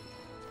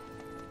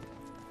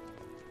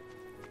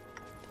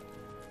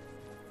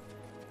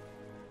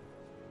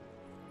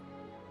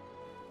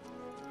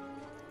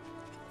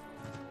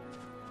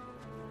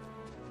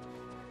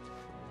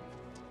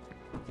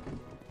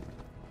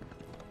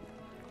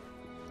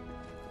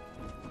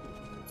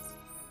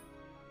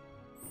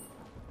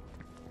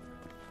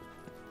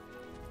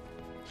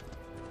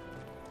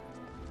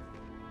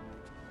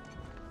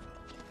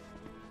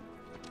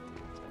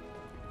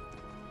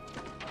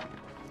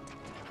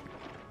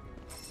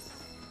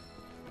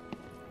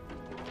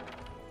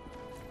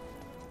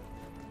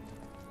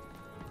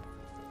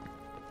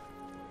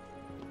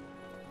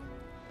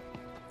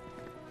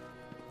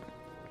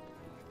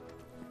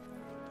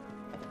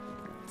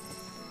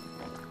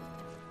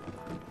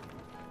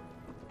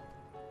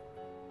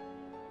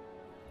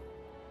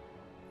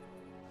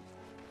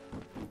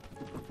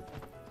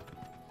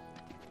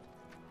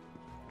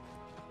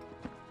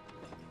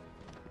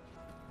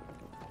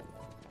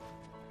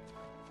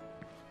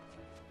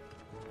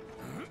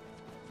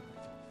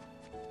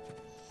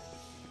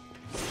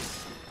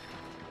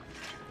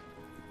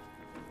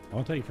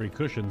 I'll take free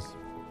cushions.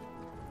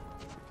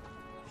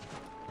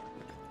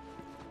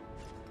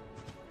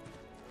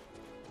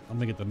 I'm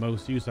gonna get the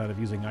most use out of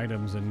using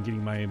items and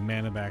getting my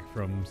mana back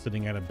from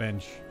sitting at a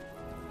bench.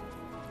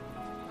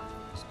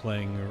 Just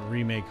playing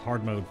remake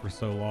hard mode for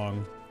so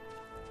long,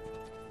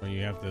 where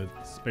you have to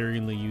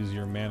sparingly use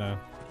your mana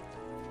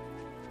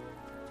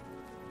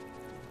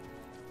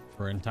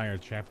for entire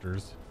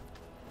chapters.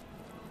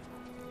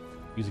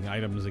 Using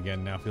items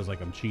again now feels like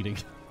I'm cheating.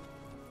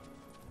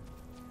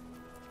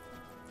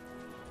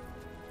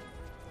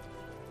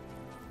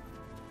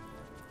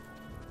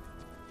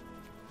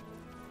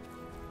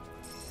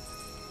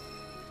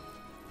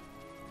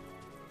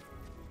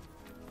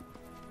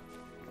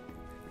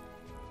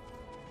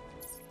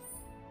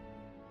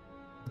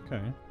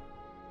 Okay.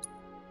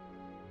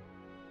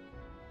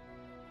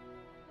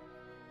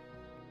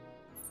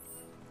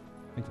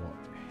 I think we'll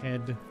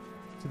head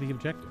to the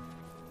objective.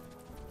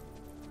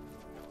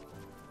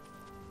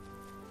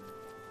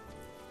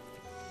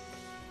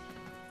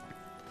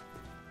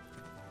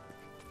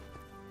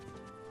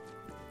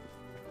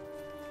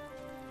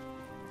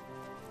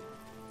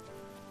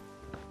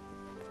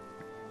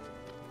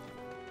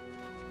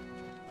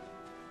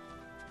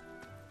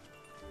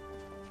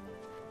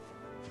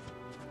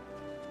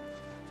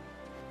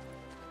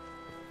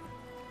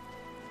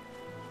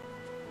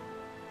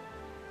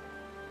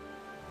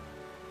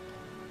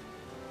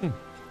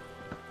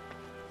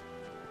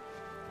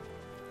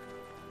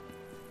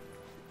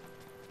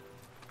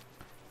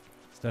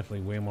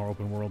 Definitely way more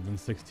open world than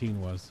 16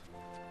 was.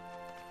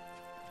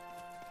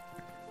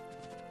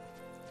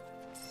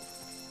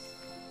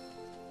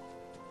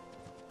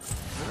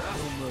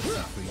 No mercy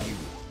for you.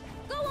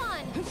 Go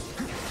on!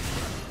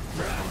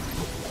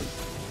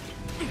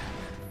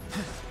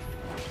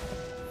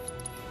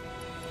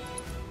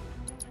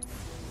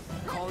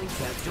 Calling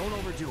back, don't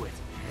overdo it.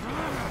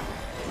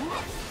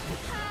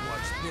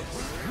 Watch this.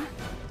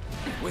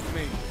 With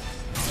me.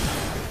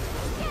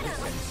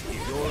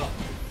 You're up.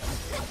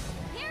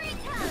 Here he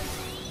comes!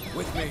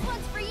 With me. This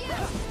one's for you!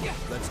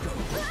 Let's go.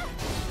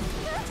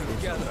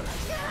 Together.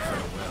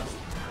 Farewell.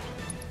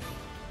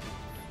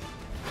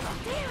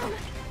 Damn!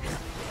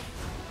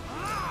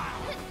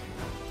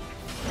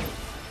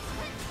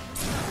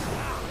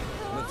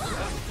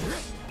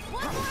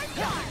 One more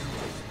shot!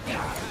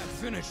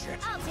 Finish it.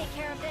 I'll take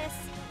care of this.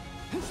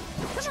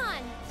 Come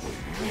on!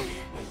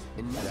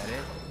 Is that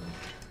it?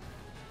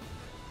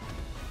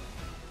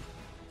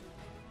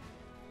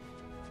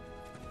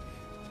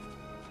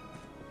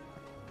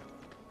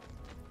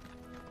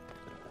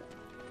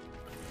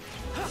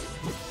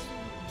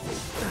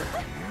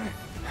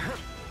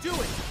 Do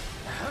it!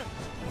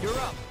 You're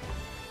up!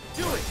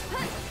 Do it!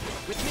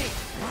 With me!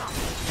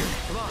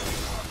 Come on!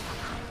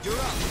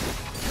 You're up!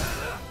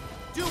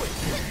 Do it!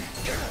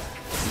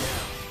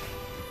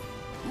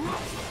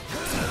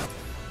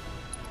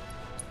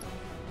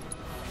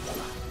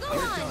 Go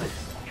on!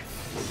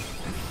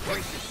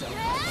 Brace yourself!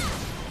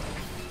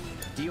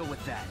 Deal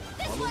with that.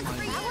 This one's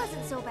for you! That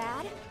wasn't so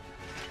bad.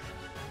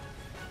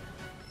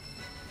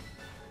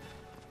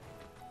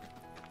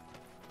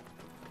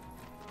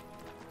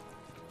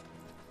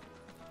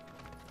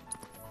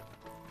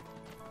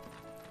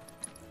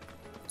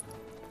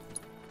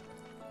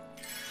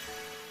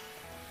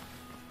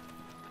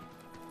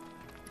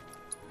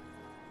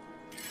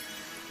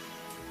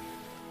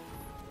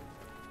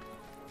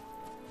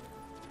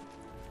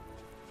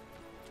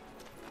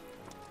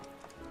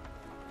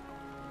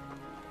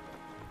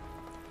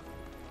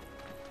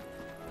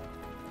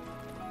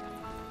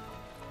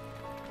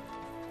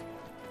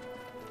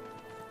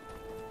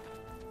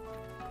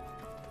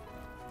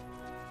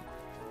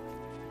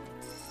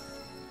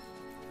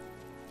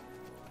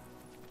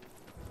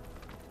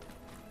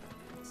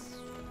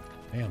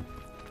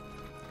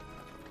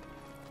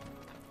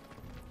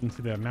 Didn't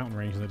see that mountain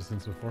range in the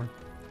distance before.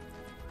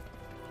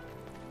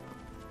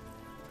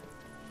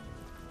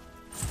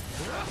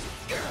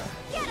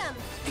 Get him!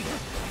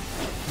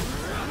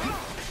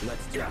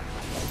 Let's do it.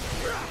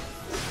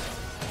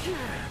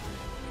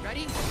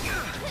 Ready?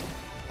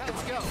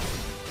 Let's go.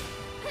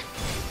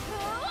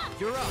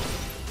 You're up.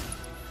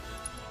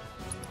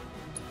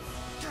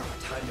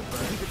 Time to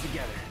burn. Keep it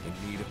together. In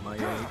need of my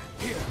aid?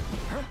 Here.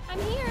 I'm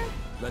here.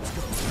 Let's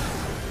go.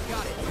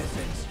 Got it.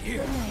 Vincent's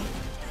here.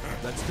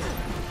 Let's go.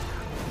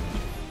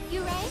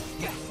 You ready?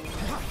 Yes.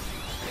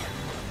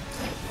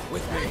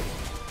 With me.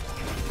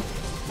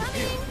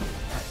 Coming.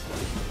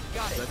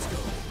 Got it. Let's go.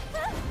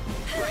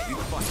 Right, you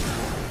fight.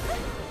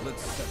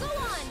 Let's settle Go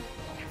this.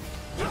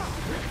 on.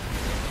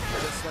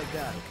 Just like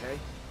that, okay?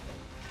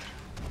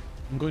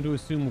 I'm going to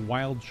assume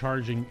wild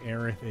charging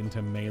Aerith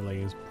into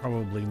melee is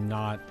probably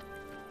not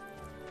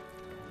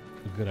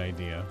a good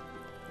idea.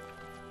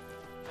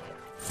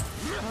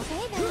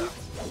 Okay then.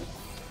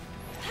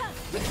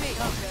 With me.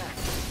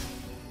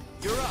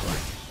 You're up.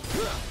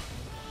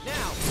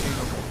 Now.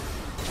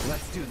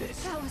 Let's do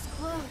this. That was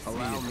close.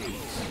 Allow me.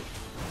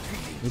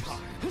 Oops.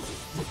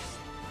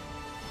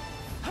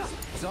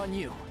 It's on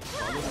you.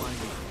 Follow my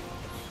lead.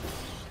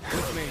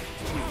 With me.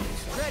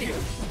 Ready.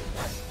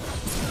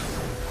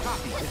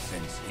 Copy.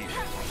 Vincent's here.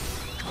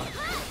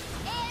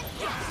 And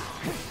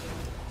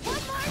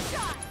one more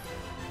shot.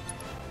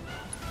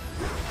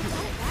 Oh,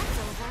 that's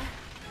over.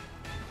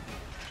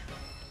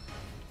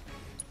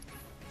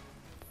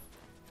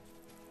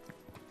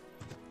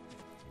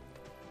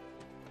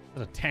 Is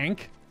that a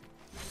tank?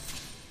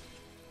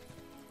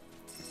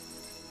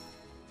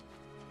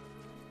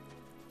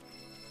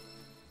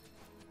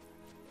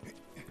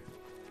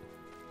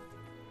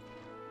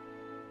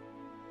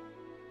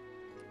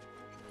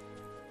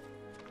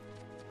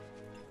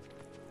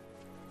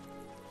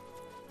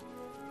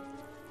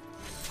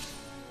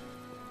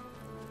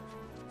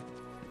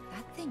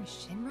 That thing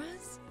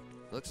Shinra's?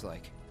 Looks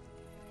like.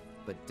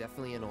 But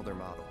definitely an older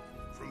model.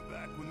 From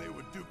back when they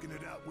were duking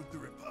it out with the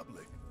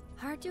Republic.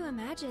 Hard to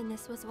imagine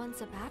this was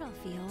once a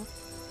battlefield.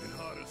 And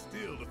harder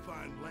still to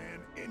find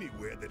land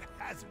anywhere that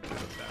hasn't been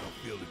a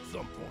battlefield at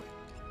some point.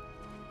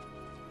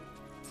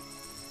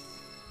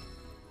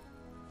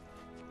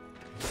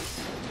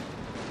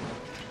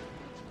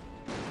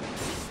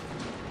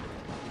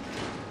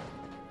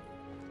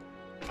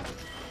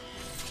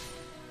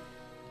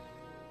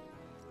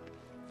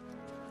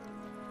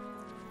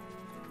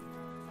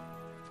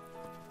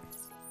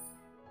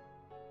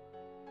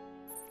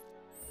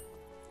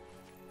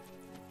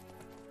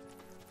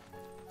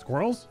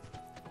 Squirrels?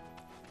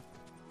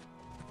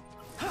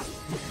 Too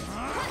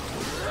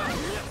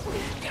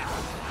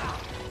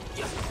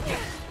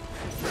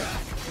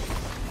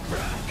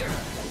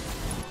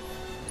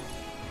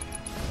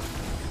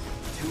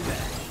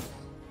bad.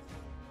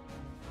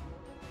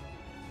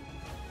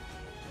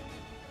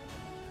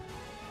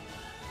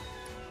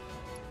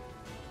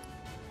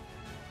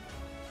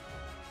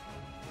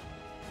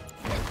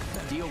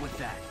 Deal with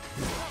that.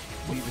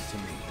 Leave it to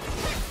me.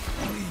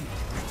 Leave.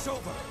 It's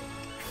over.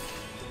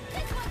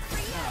 This one's for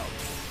you. Now,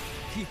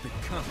 keep it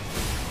coming.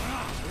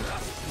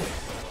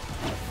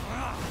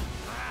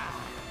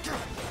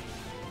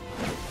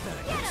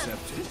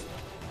 Accepted.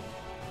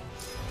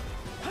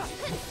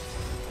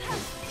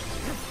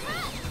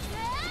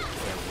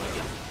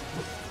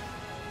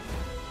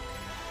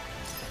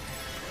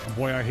 A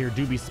boy out here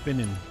do be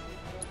spinning.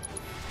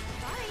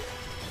 Sorry.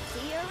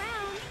 See you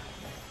around.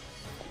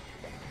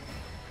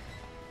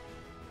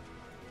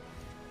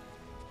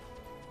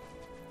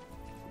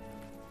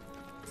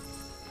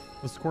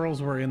 The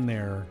squirrels were in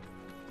their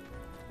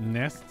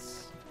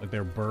nests, like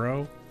their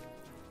burrow.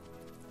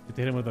 You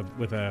hit them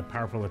with a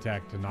powerful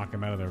attack to knock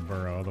them out of their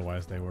burrow.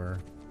 Otherwise, they were.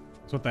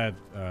 That's what that.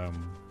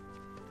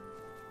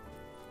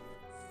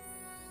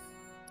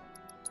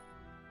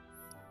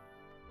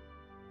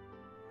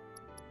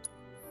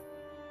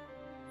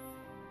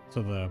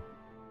 So the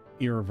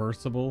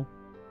irreversible,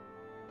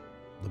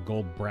 the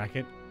gold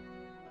bracket,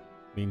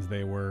 means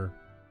they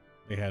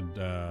had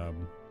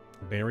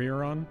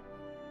barrier on.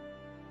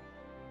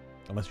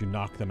 Unless you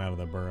knock them out of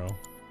the burrow.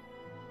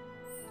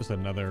 Just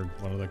another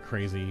one of the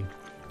crazy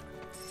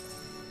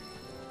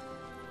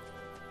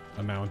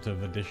amount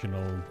of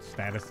additional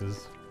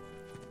statuses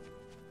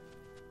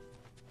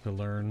to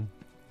learn.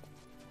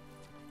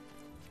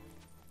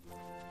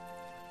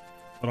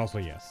 But also,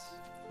 yes.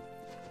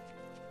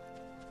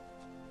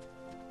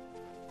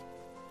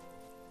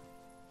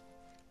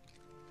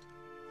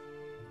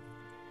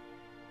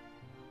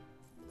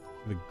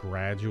 The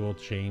gradual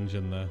change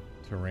in the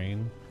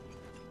terrain.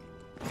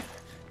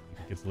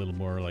 It gets a little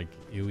more like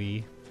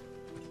ooey.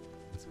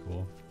 That's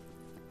cool.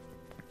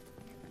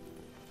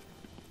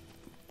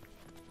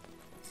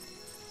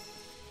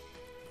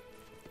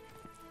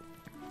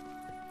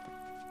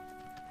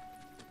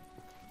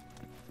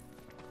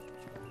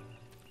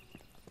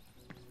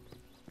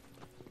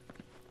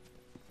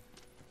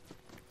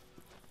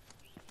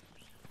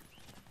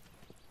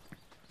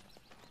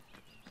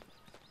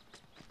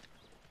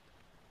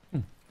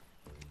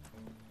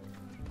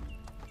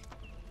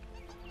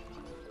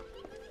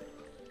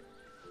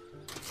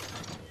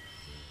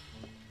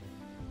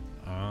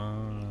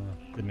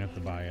 Didn't have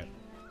to buy it.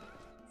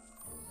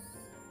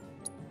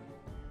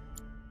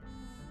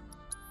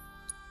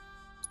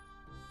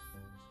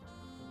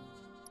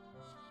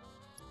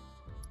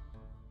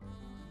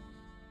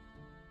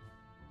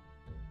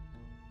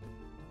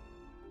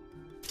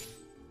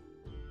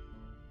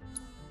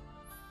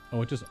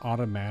 Oh, it just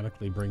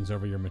automatically brings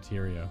over your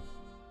materia.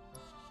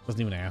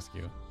 Doesn't even ask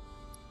you.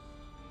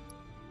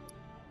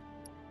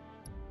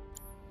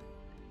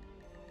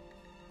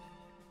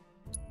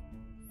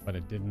 But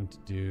it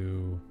didn't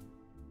do...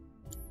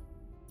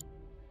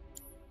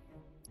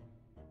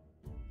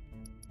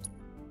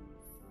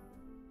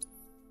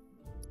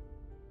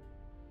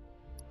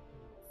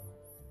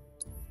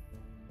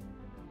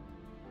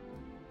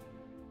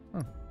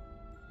 Huh.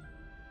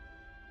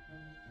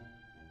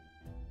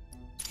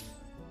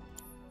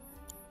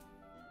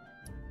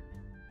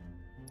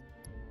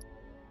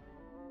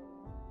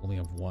 Only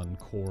have one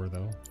core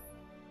though.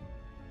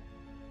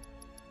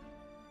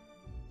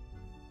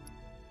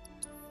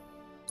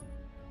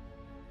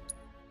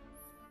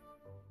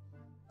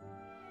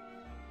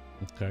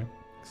 Okay.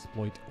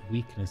 Exploit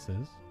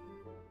weaknesses.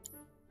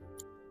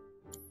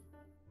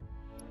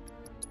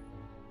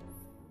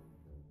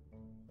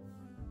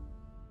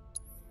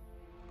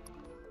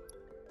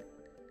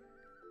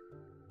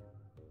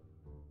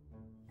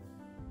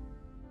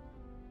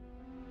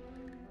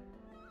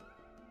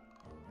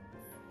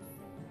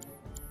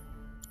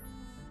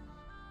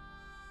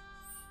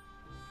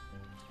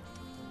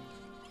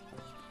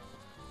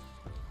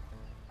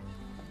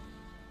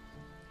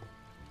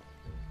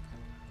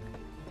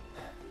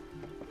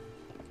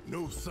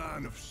 No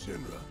sign of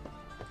Shinra.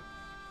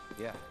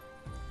 Yeah.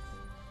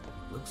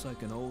 Looks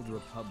like an old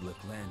Republic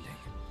landing.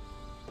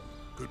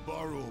 Could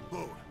borrow a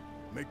boat,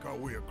 make our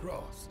way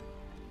across.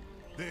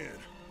 Then,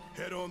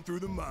 head on through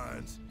the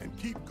mines and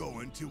keep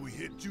going till we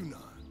hit Junon.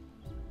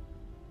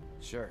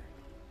 Sure.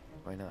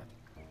 Why not?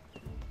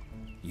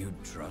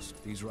 You'd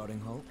trust these rotting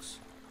hulks?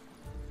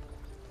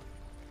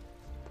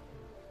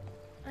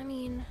 I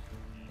mean,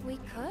 we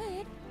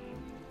could.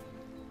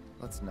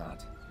 Let's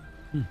not.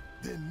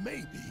 Then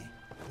maybe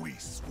we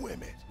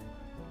swim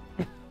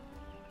it.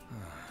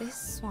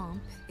 This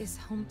swamp is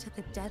home to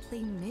the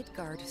deadly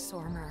Midgard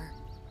Sormer.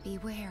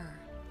 Beware.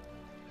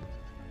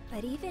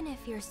 But even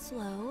if you're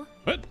slow,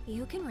 What?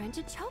 you can rent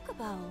a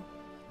Chocobo.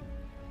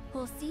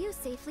 We'll see you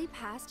safely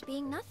past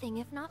being nothing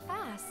if not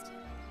fast.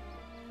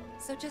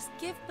 So just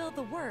give Bill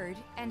the word,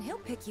 and he'll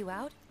pick you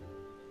out.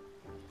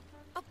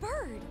 A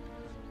bird!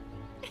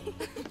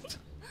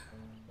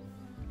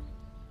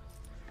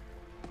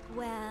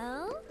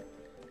 Well,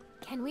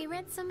 can we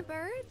rent some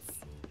birds?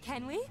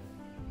 Can we?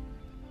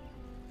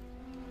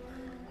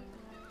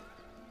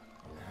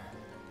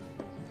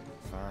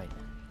 Fine.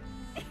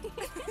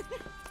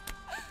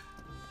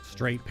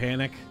 Straight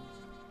panic.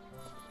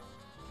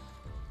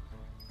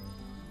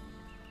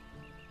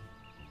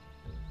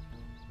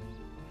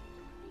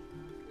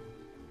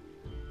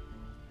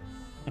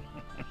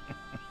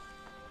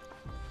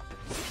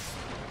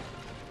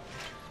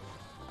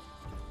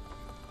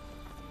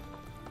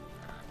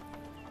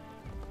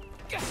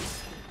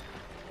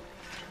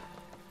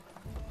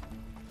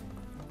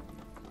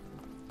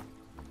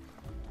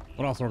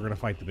 But also we're gonna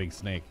fight the big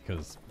snake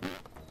because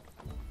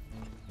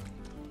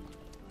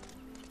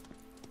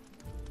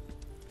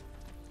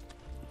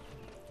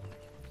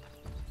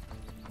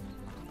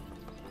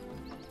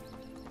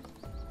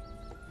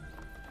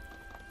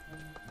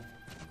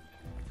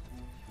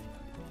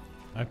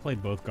I've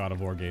played both God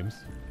of War games,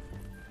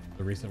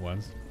 the recent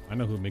ones. I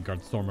know who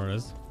Midgard Stormer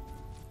is.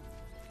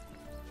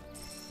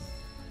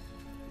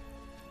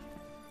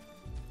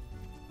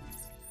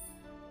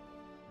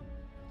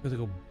 Does it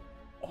go?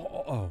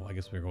 Oh, I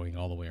guess we're going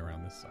all the way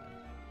around this side.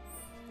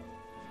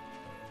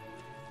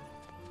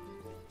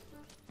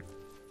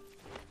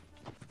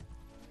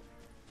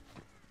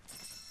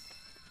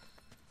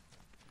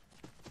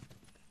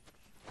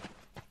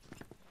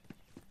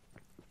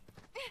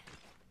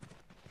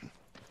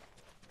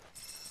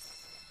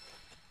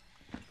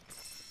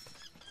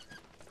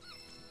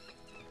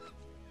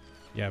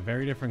 Yeah,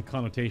 very different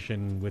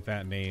connotation with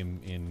that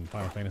name in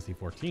Final Fantasy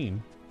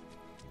XIV.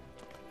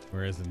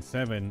 Whereas in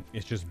 7,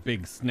 it's just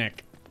big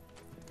snake.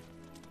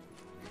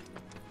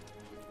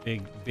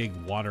 Big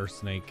water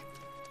snake.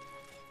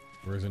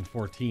 Whereas in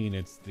 14,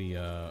 it's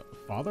the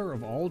father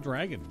of all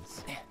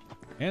dragons.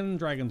 And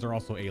dragons are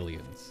also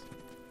aliens.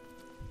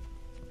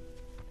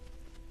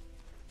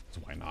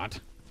 So why not?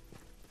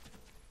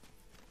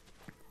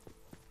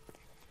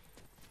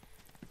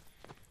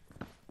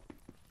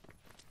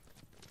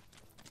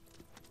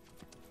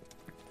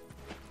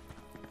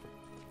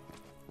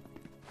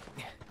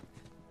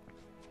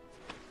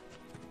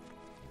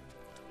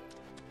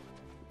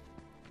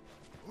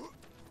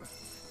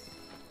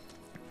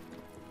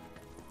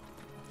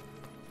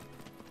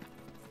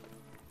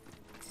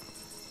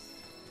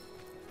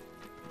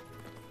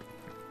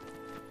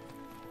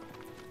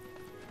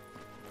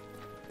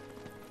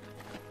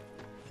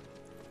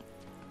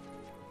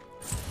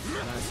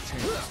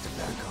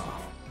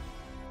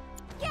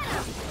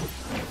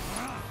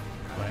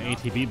 My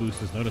ATB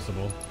boost is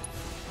noticeable.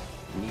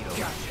 Needle.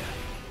 Gotcha.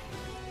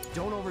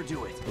 Don't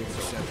overdo it.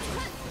 Interceptor.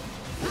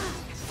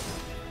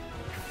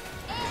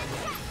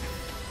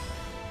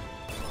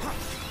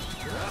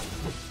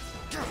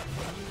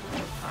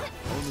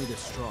 Only the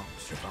strong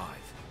survive.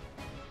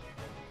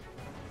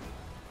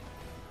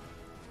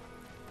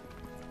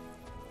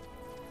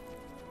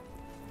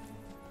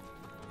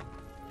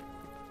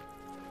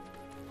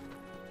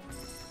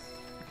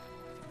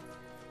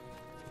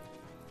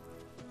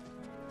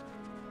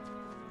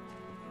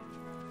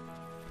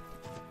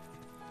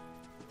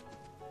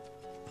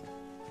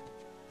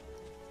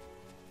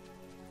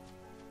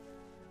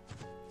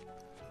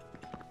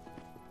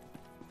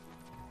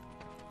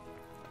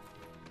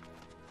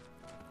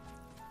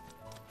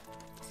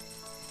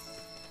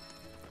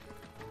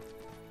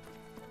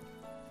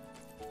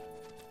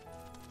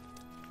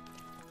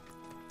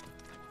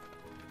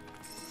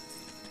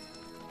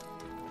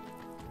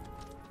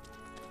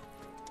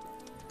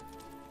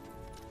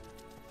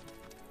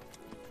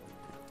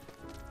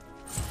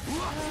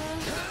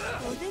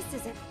 Oh, this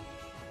isn't.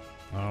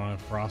 I don't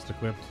have Frost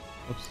equipped.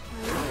 Oops.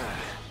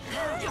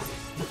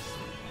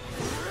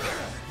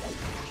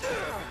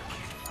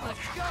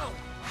 Let's go!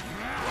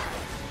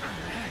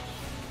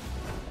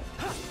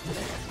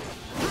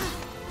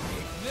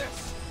 Take this.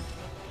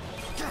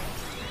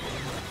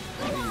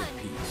 Be at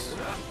peace.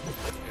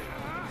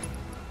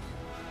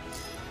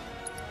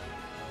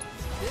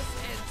 This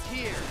ends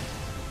here.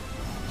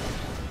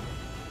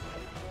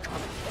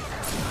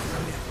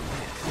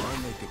 I'll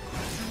make it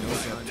quick. No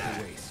time to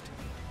waste.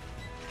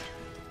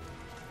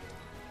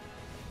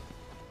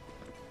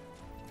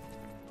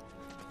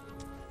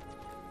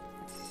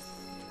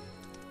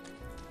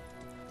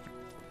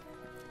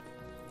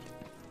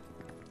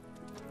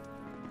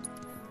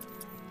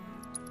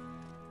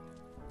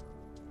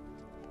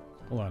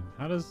 Hold on.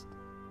 How does...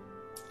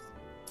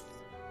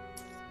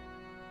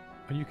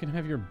 Oh, you can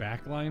have your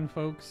backline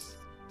folks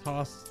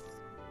toss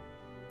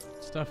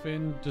stuff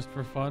in just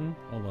for fun?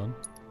 Hold on.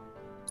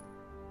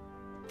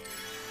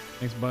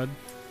 Thanks, bud.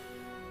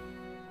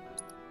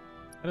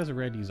 How does a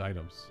red use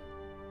items?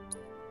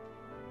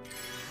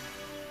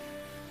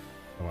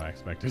 Oh, I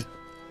expected.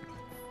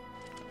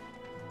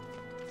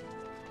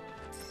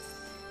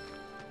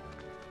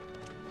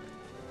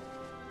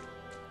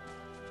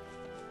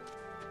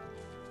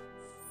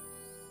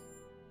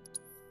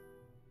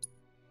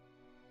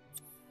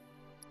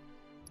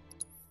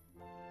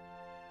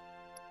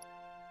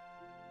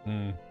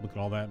 Look at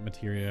all that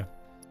materia,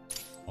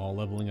 all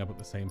leveling up at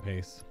the same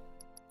pace.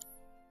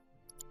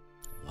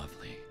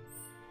 Lovely.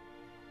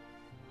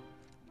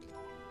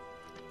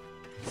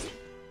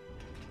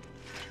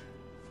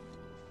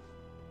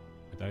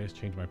 Did I just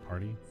change my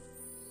party?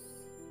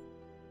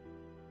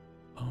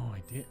 Oh,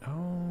 I did.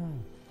 Oh.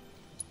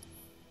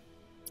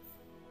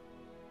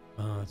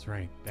 Oh, that's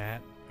right.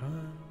 Bat.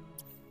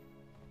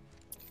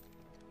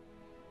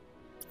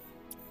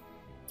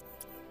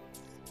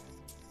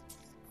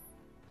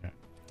 Okay.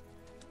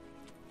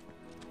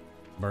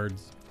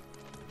 Birds.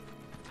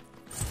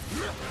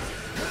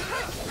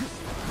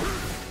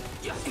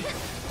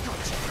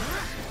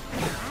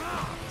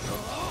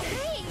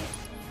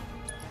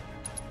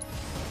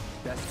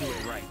 Best do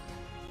it right.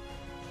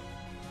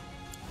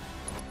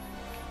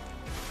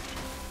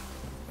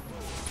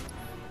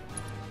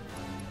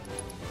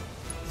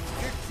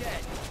 You're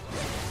dead.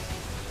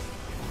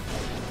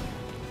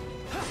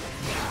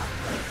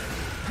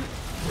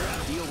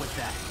 Deal with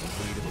that.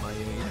 Need of my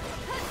aid.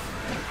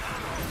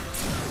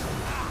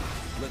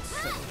 Let's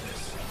settle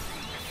this.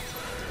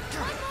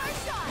 One more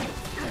shot.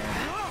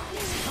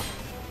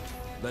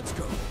 Let's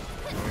go.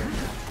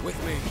 With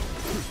me.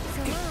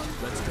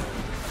 Let's go.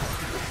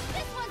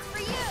 This one's for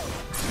you.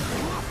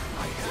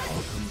 It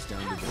all comes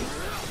down to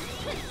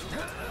this.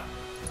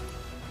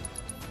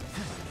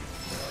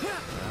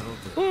 Battle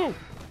to Ooh!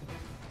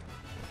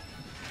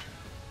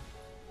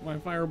 My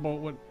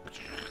firebolt went.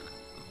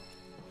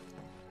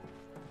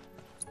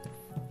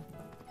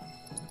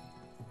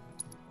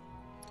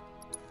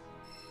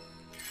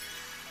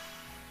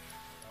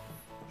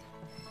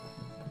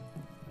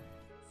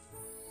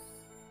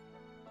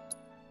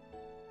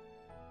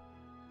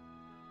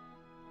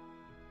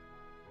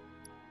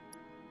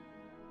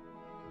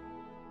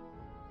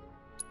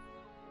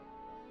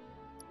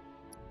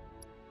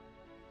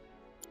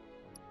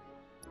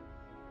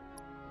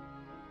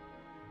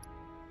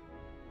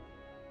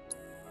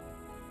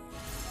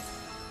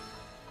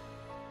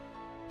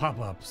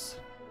 Pop-ups.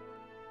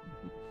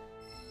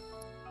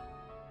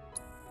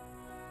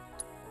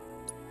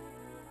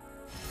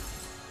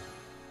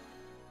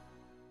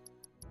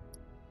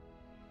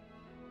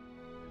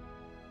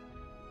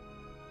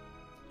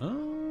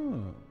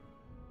 Oh.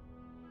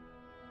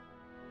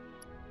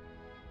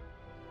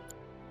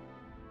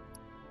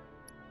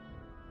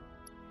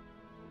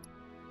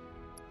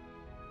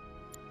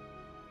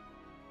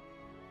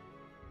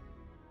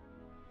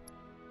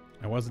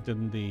 I wasn't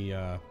in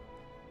the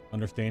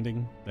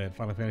understanding that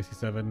Final Fantasy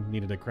VII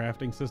needed a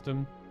crafting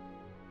system,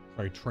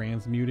 sorry,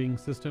 transmuting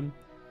system,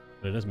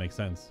 but it does make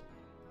sense.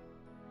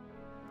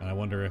 And I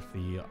wonder if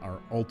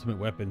our ultimate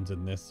weapons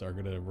in this are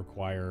going to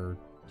require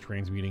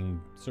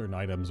transmuting certain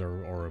items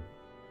or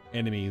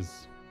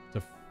enemies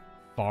to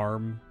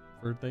farm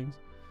for things.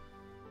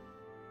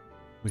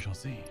 We shall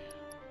see.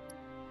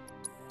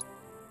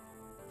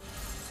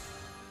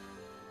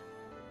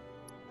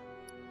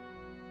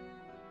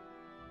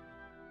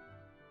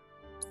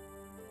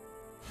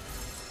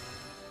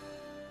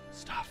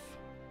 Stuff.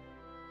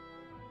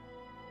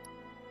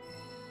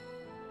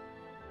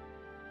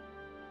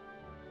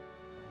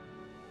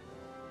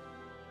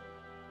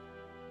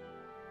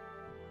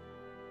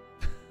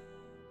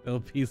 There'll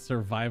be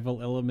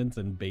survival elements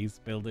and base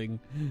building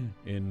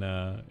in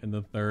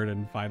the third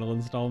and final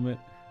installment.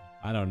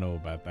 I don't know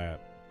about that.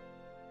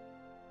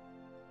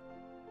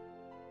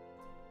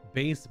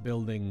 Base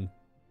building,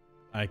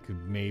 I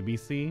could maybe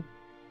see.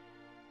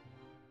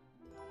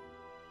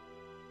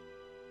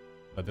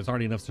 But there's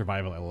already enough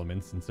survival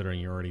elements, considering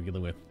you're already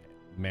dealing with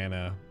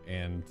mana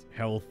and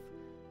health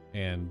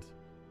and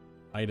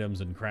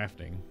items and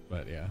crafting.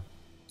 But yeah.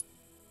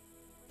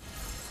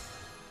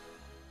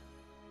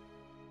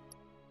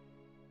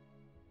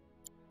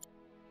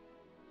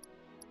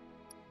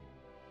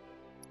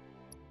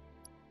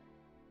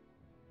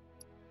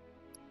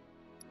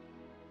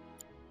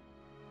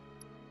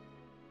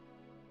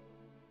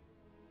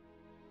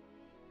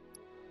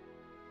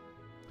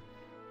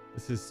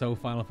 This is so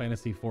Final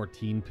Fantasy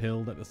XIV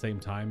pilled at the same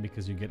time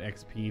because you get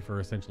XP for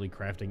essentially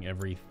crafting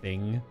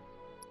everything.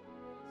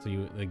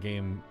 So the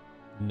game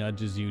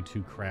nudges you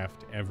to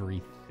craft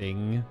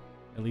everything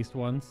at least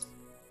once.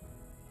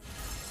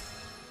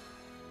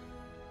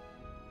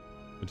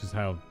 Which is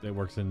how it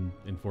works in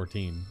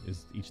 14,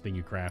 is each thing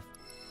you craft,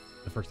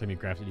 the first time you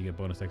craft it, you get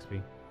bonus XP.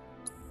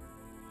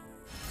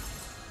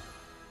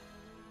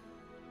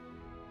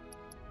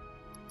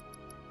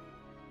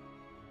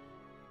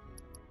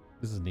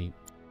 This is neat.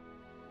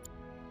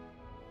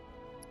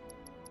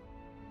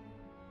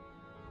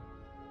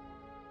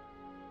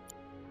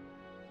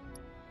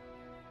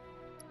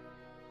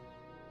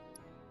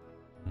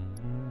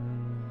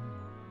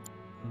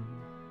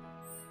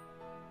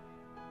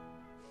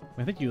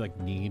 I think you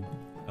need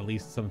at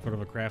least some sort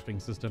of a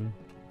crafting system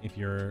if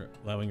you're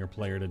allowing your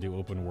player to do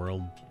open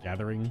world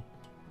gathering.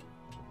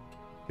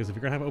 Because if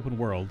you're gonna have open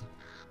world,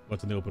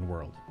 what's in the open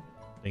world?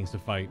 Things to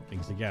fight,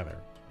 things to gather.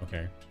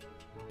 Okay.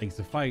 Things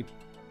to fight,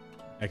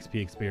 XP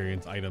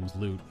experience, items,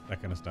 loot,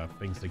 that kind of stuff.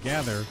 Things to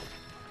gather,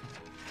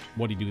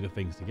 what do you do with the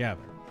things to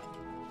gather?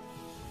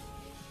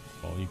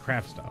 Well, you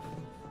craft stuff.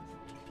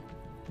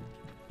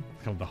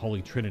 It's kind of the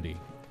holy trinity.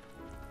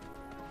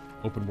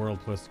 Open world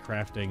plus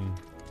crafting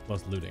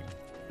plus looting.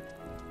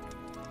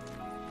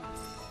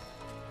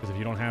 Because if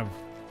you don't have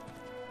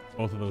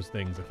both of those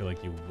things, I feel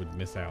like you would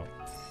miss out.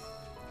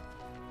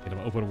 In an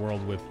open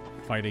world with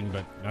fighting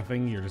but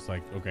nothing, you're just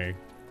like, okay,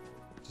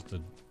 just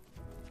a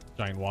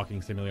giant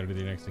walking simulator to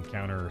the next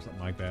encounter or something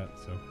like that.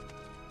 So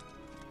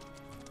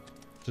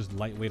just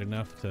lightweight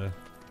enough to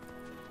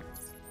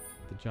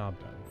get the job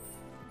done.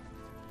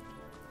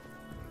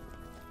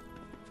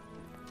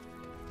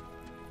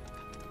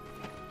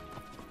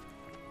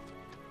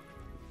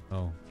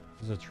 Oh,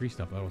 this is a tree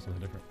stuff. That was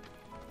something different.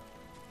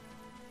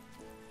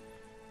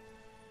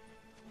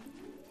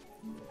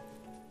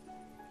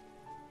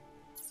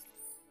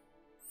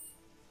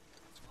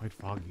 It's quite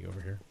foggy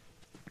over here.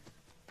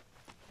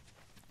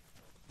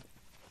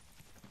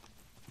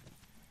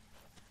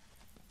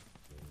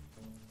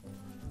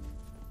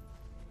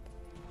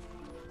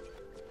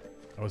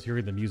 I was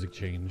hearing the music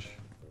change.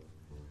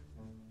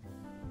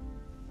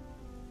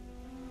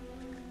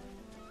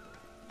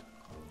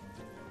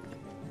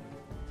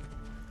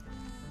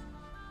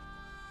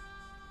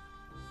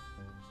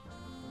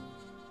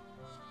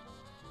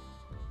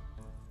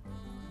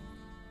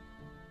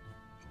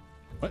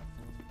 What?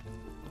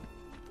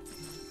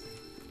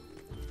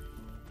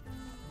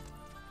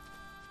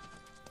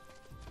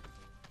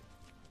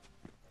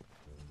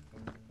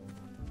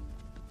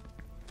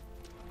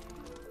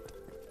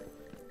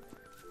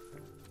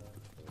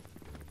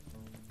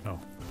 Oh.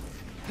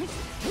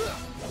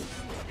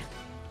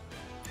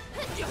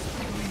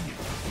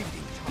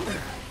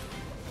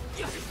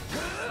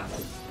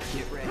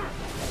 Get ready.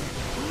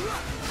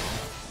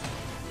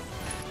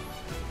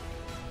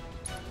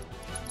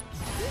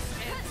 This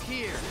ends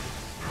here.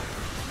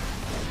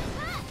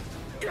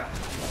 Now,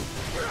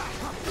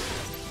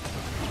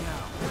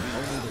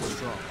 only the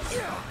strong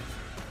survive.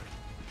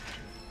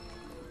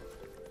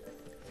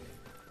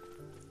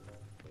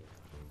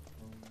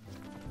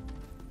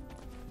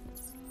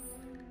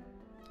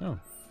 Oh.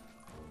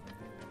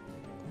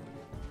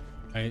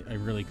 I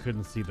really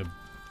couldn't see the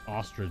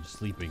ostrich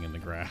sleeping in the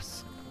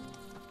grass.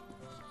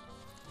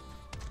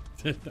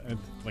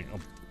 Like, oh.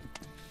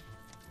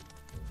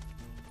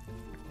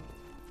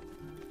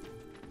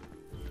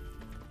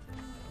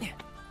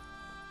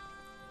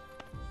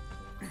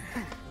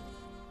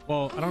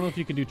 Well, I don't know if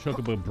you can do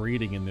chocobo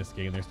breeding in this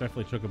game. There's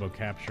definitely chocobo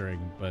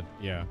capturing, but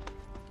yeah.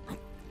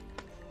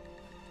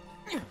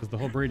 Because the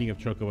whole breeding of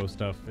chocobo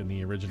stuff in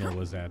the original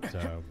was at,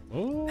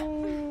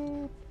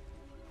 oh,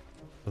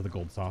 the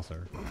gold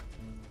saucer.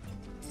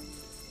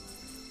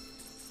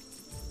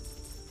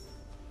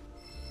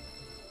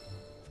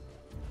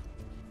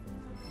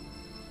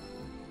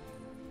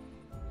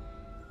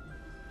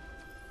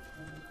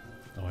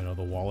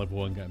 the wall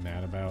everyone got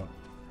mad about.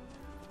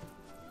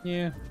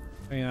 Yeah,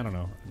 I mean, I don't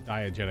know.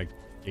 Diegetic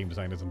game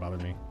design doesn't bother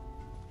me.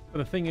 But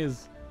the thing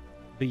is,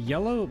 the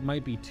yellow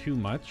might be too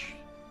much,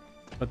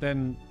 but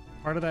then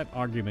part of that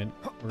argument,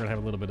 we're gonna have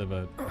a little bit of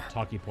a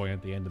talking point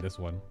at the end of this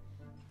one.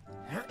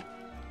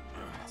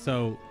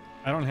 So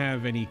I don't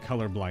have any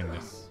color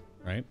blindness,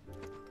 right?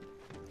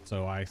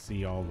 So I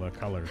see all the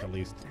colors, at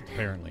least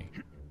apparently.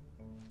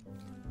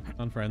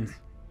 On friends.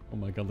 Oh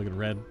my god, look at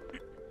red.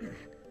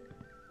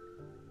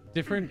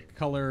 Different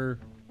color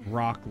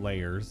rock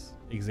layers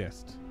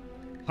exist.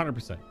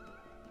 100%.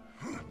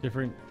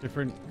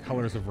 Different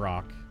colors of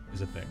rock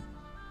is a thing.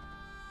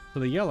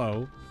 So the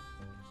yellow,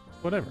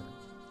 whatever.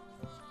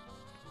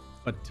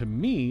 But to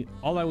me,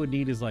 all I would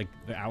need is like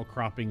the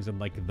outcroppings and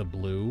like the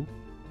blue.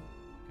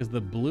 Because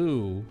the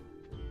blue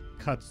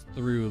cuts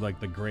through like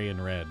the gray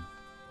and red.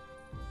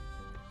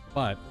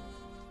 But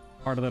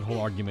part of that whole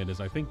argument is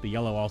I think the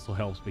yellow also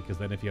helps because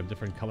then if you have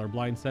different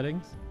colorblind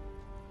settings,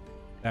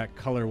 that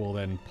color will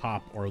then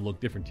pop or look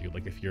different to you.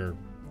 Like if you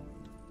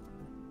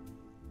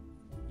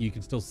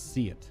can still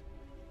see it.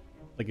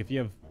 Like if you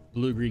have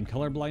blue-green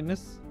color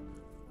blindness,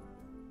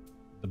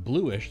 the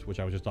bluish, which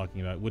I was just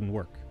talking about, wouldn't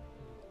work.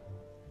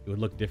 It would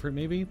look different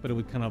maybe, but it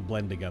would kind of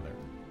blend together.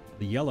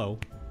 The yellow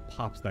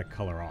pops that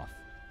color off.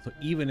 So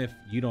even if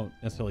you don't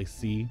necessarily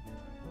see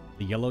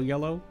the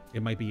yellow,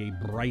 it might be a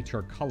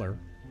brighter color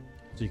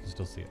so you can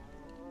still see it.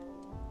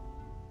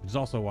 Which is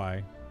also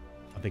why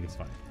I think it's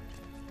fine.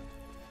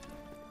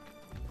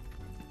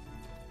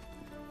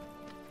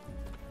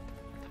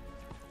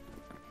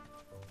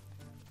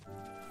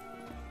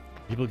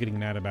 People getting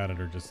mad about it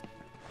are just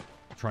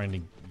trying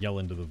to yell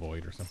into the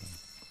void or something.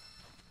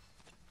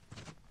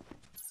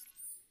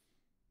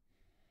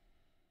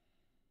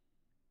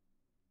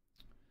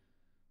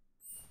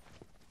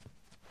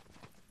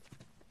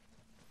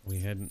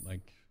 We hadn't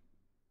like,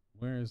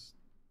 where's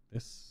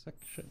this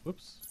section?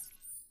 Whoops.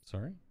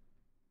 Sorry.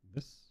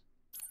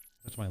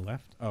 That's my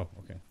left. Oh,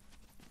 okay.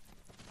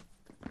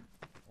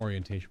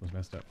 Orientation was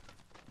messed up.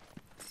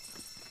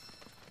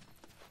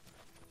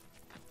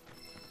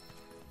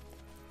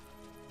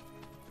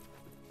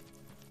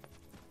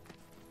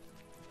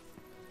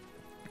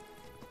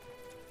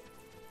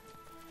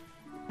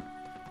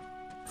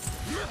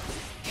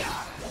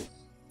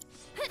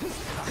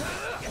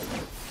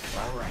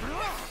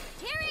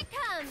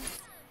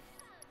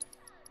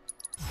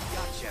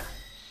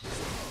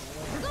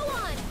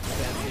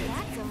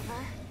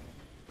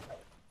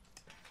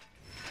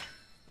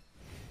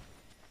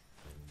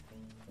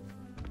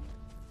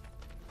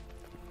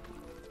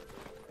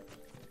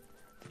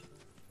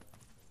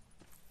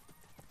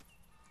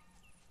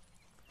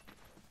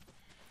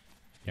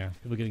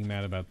 People getting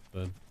mad about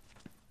the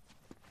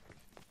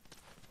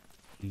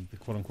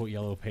quote-unquote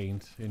yellow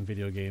paint in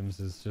video games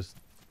is just...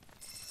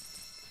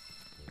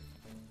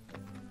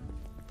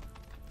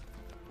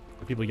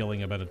 The people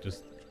yelling about it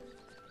just...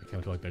 I kind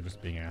of feel like they're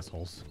just being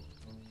assholes.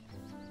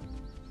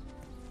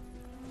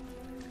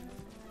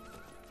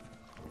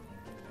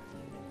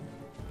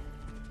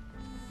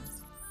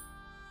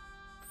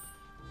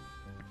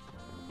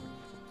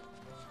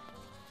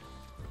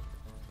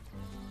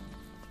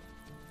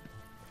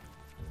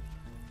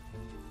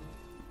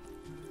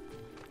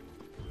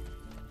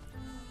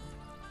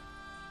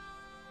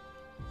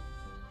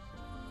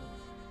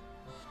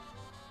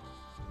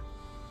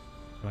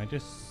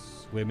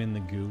 Just swim in the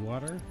goo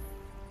water?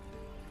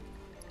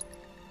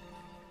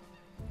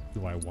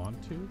 Do I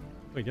want to?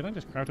 Wait, did I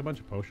just craft a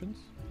bunch of potions?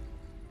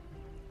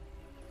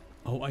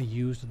 Oh, I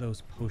used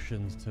those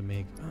potions to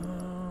make...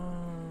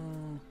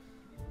 Oh.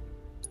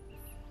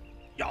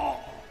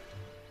 Y'all!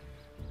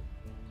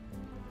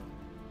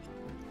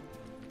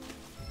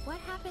 What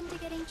happened to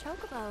getting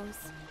chocobos?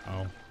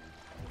 Oh.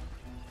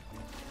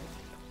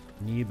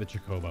 Need the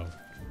chocobo.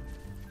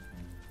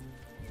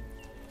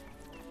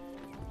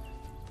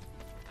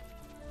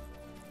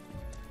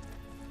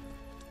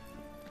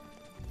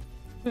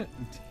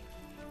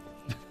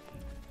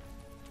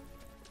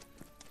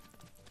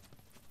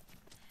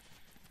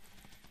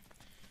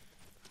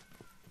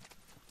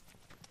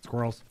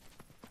 Squirrels.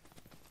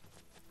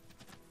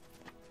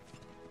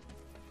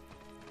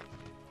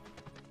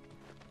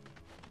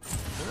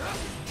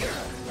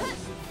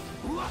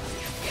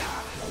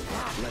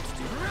 Let's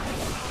do it.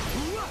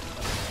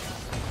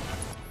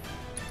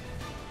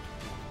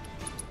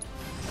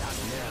 Not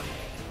now.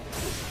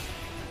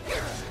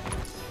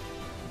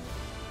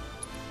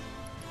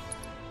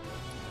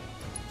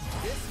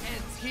 This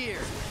ends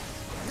here.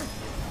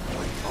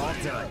 All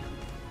done.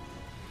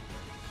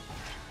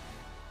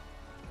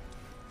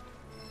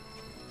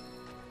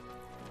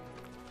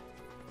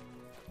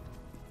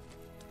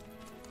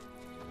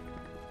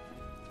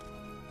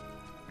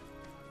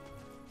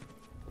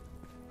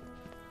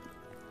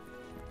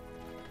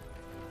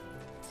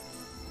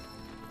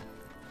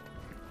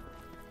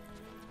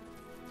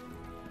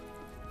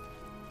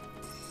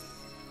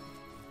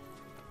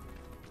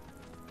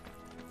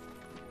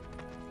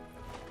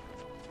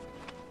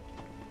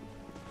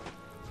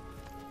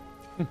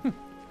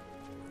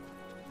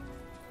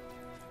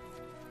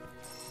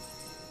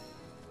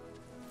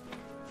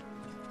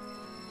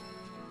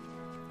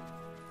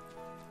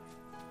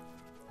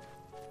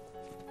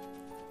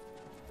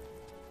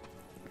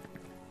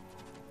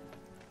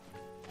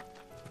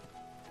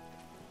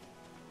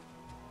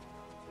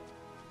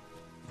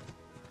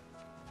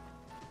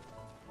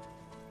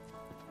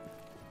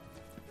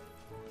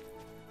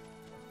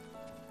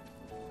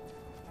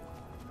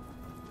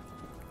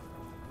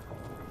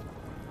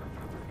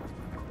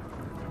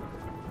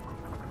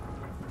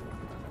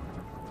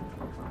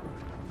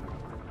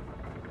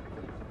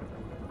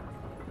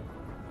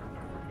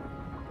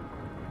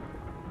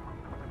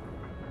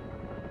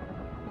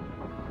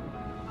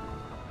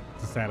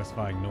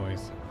 satisfying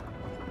noise.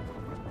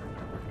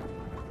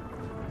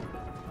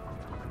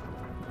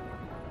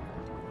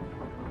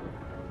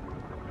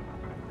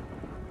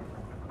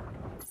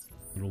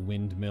 Little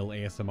windmill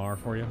ASMR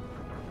for you.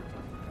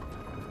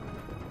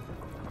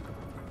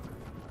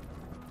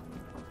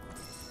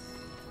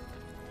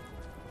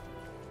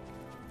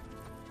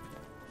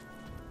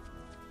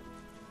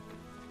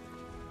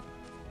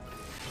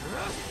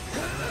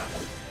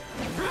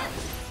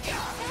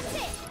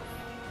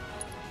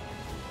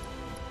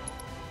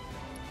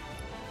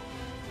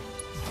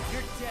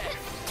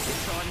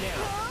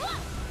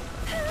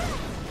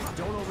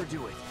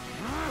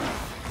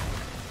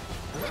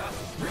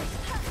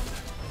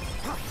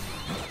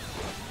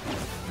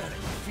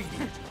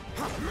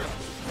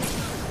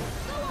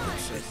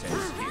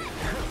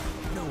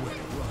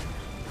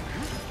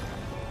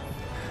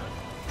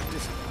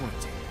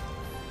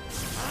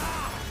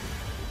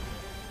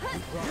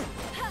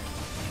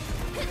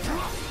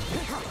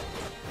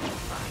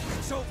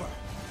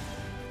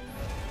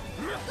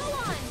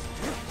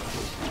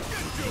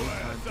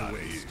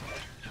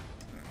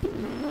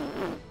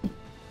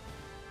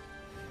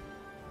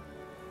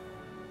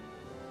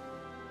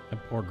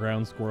 Poor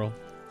ground squirrel.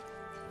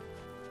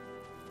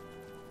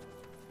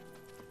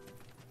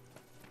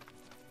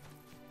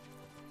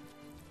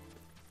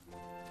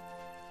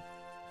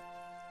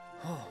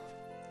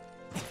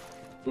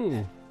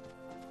 Ooh.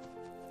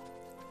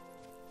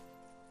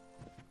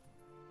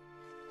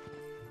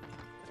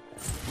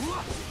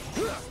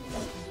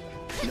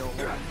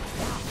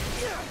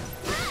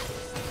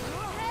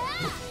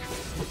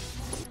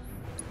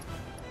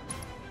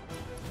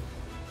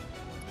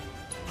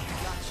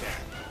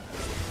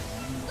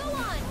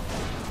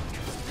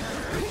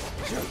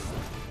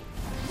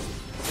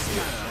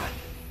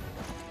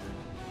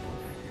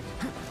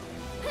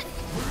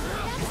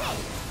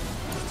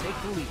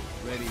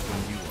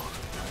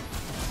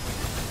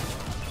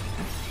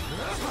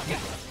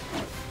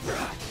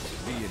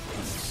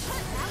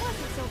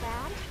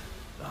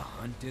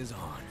 Is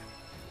on.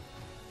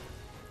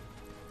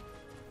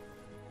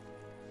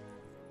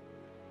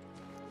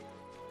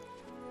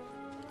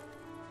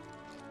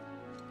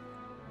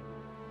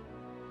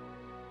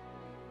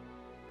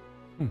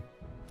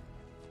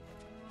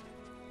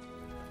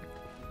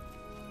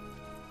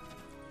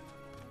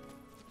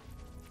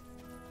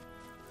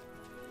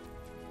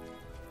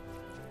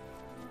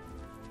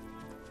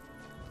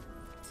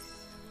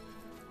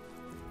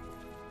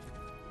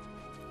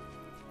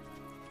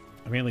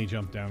 I mainly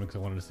jumped down because I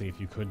wanted to see if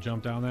you could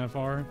jump down that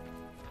far.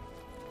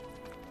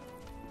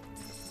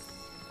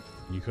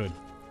 You could.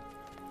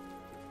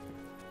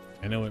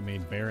 I know it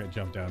made Barret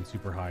jump down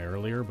super high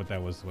earlier, but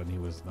that was when he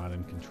was not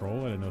in control.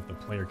 I didn't know if the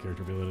player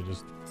character would be able to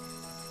just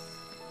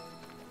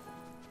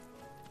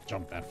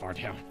jump that far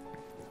down.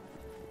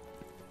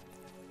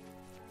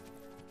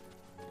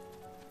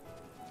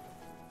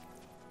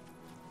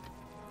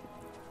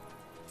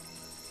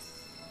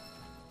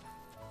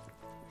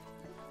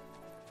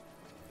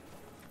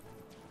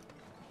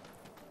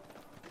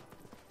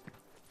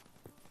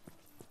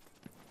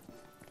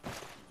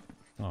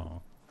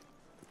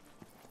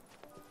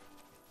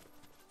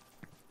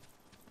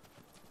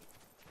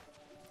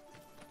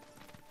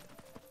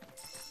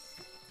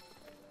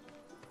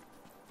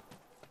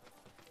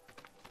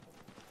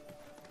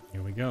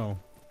 Go.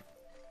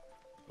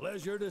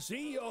 Pleasure to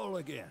see y'all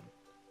again,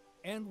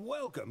 and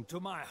welcome to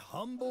my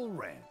humble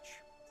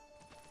ranch.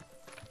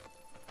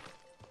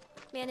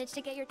 Managed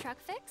to get your truck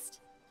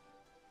fixed?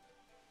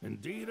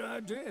 Indeed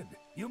I did.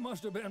 You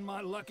must have been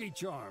my lucky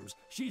charms.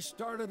 She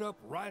started up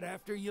right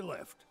after you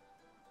left.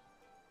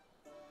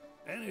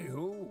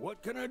 Anywho,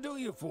 what can I do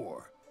you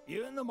for?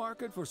 You in the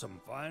market for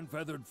some fine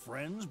feathered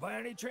friends by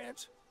any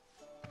chance?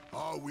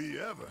 Are we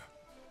ever?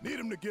 Need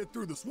them to get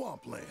through the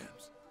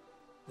swamplands.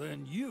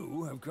 Then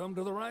you have come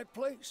to the right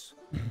place.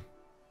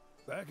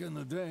 Back in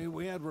the day,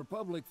 we had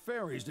Republic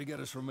ferries to get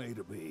us from A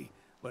to B,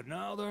 but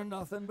now they're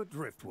nothing but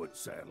driftwood,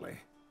 sadly.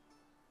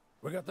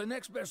 We got the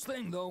next best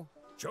thing, though,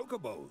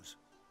 Chocobos.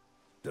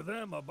 To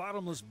them, a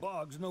bottomless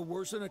bog's no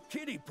worse than a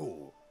kiddie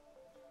pool.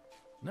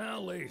 Now,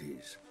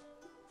 ladies,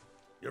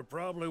 you're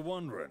probably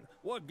wondering,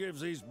 what gives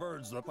these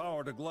birds the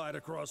power to glide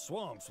across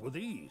swamps with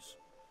ease?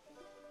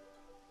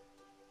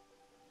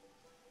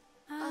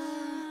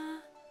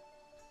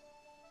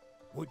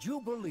 Would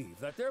you believe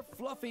that their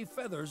fluffy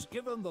feathers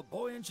give them the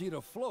buoyancy to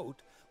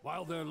float,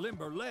 while their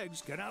limber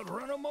legs can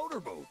outrun a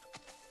motorboat?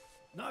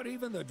 Not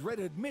even the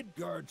dreaded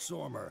Midgard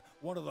Sormer,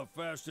 one of the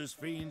fastest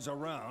fiends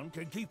around,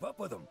 can keep up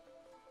with them.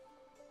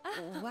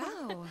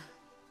 Wow.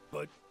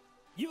 But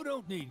you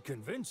don't need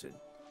convincing.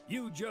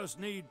 You just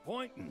need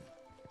pointing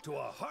to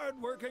a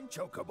hard-working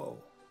Chocobo.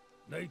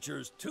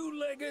 Nature's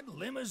two-legged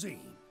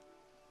limousine.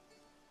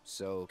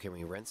 So, can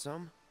we rent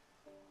some?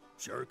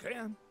 Sure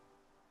can.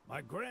 My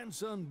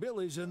grandson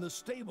Billy's in the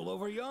stable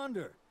over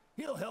yonder.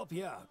 He'll help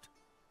you out.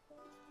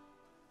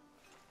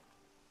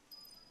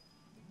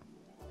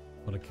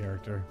 What a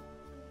character.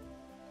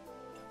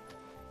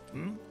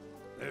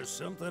 There's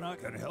something I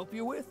can help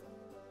you with?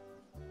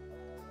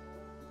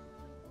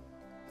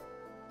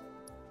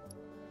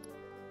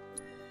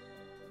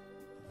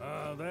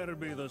 Now that'd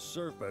be the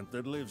serpent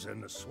that lives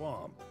in the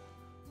swamp.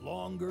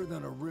 Longer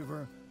than a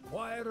river,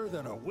 quieter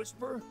than a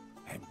whisper,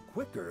 and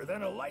quicker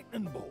than a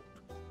lightning bolt.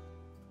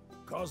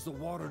 Cause the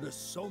water to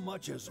so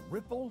much as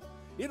ripple,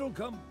 it'll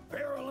come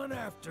barreling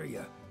after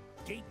you,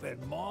 gaping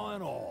maw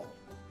and all.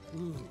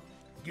 Ooh,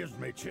 gives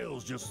me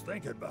chills just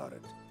thinking about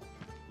it.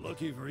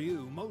 Lucky for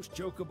you, most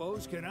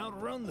chocobos can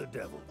outrun the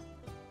devil.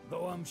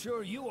 Though I'm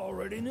sure you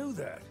already knew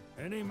that.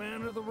 Any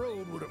man of the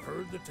road would have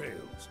heard the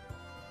tales.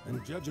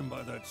 And judging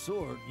by that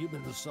sword, you've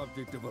been the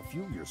subject of a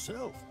few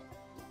yourself.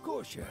 Of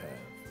course you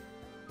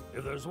have.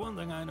 If there's one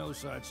thing I know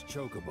besides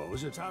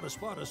chocobos, it's how to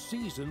spot a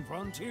seasoned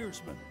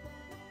frontiersman.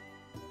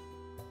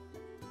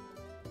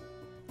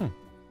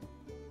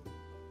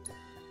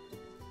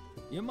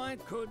 You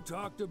could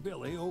talk to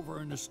Billy over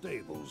in the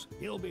stables.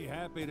 He'll be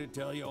happy to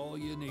tell you all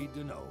you need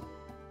to know.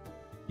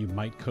 You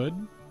could?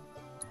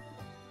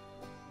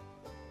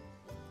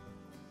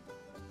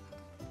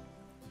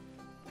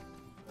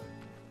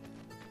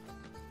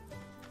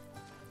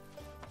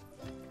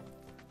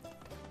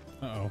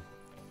 Uh-oh.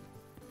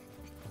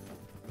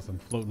 Some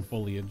floating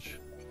foliage.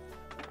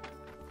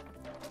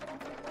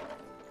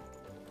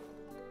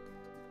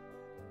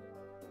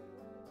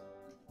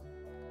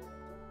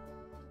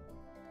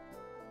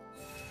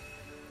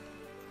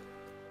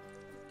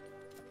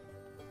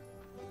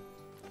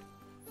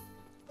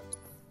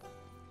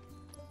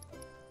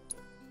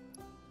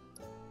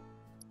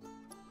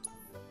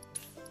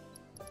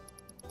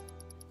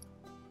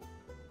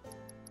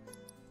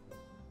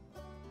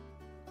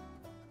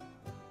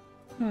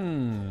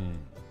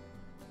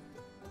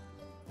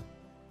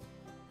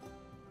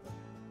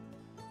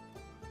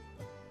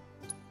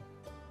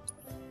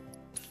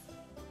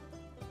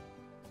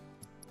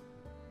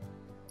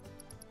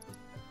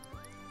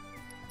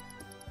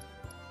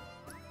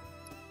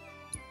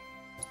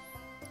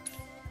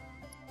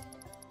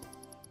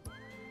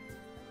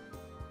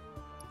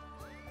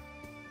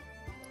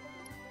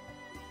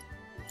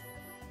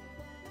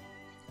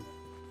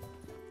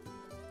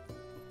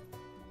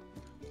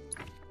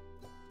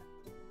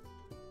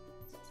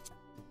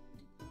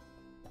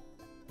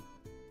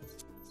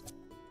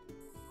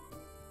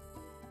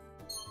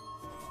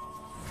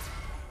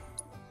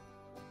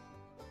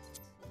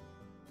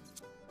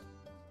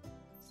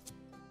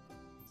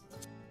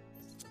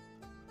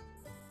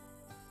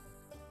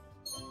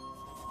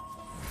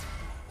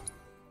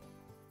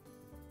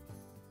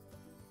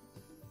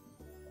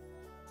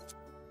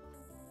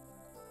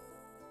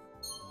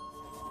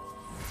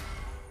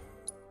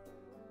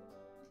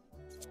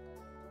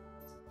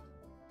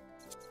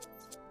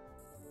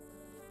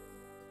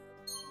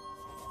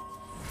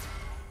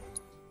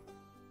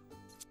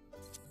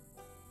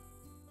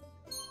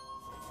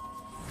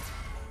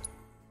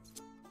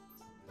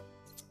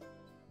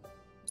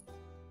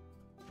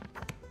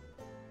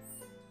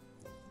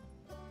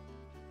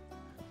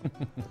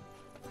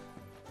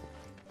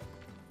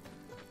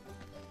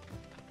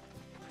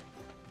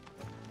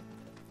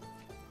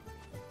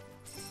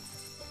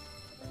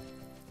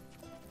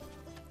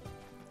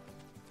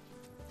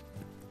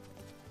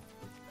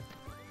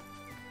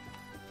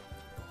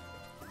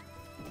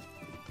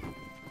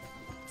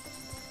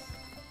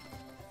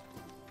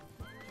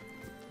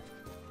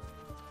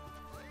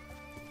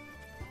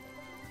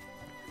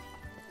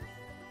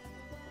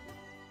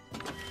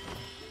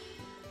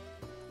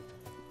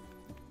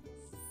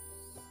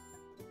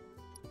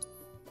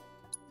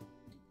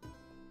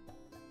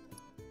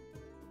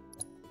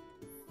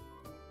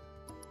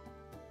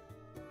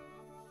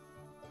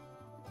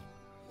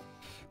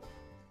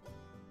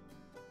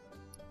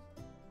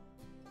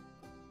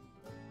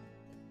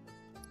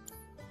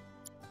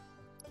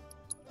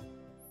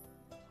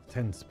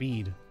 Ten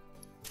speed.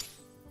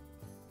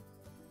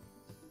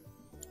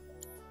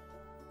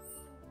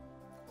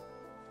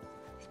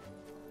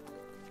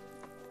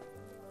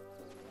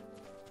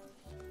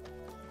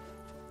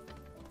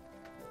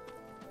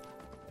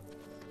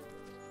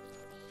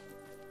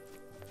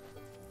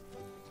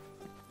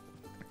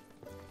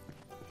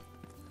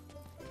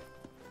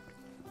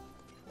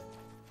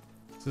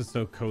 This is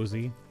so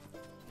cozy.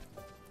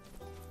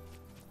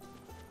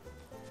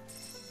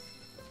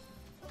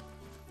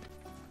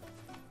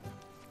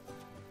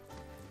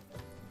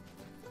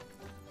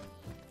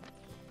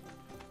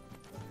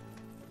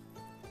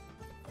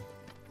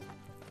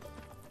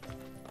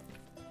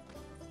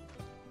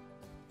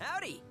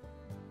 Howdy!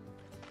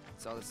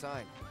 Saw the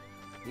sign.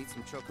 Need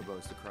some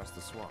chocobos to cross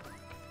the swamp.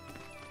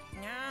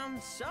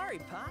 Sorry,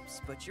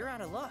 Pops, but you're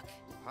out of luck.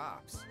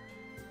 Pops?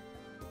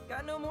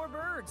 Got no more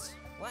birds.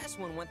 Last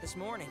one went this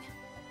morning.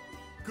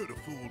 Could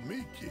have fooled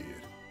me,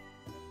 kid.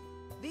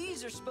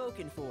 These are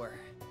spoken for.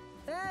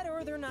 That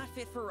or they're not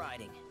fit for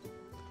riding.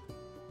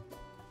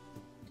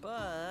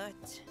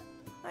 But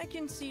I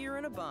can see you're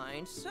in a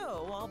bind,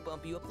 so I'll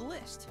bump you up the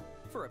list.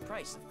 For a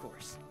price, of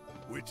course.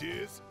 Which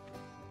is?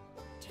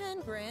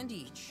 10 grand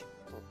each.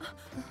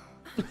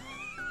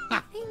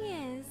 The thing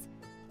is,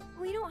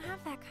 we don't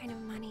have that kind of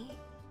money.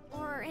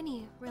 Or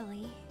any,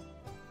 really.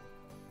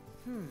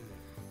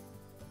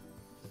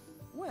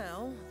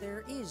 Well,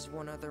 there is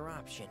one other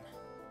option.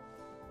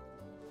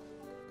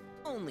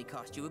 only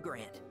cost you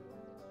 $1,000.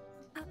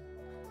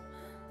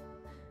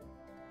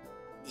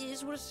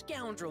 Is what a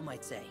scoundrel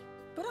might say.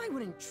 But I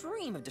wouldn't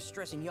dream of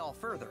distressing y'all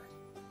further.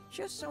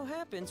 Just so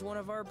happens one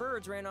of our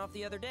birds ran off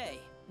the other day.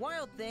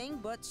 Wild thing,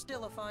 but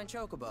still a fine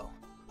chocobo.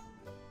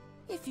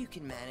 If you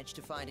can manage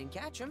to find and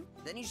catch him,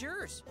 then he's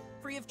yours,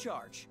 free of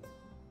charge.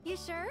 You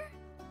sure?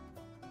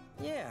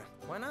 Yeah,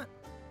 why not?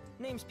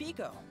 Name's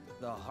Pico,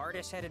 the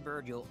hardest-headed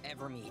bird you'll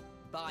ever meet,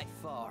 by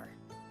far.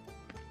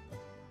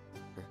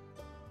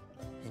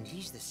 And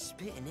he's the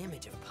spitting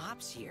image of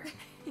Pops here.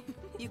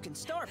 You can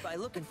start by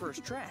looking for his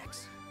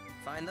tracks.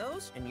 Find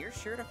those, and you're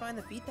sure to find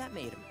the feet that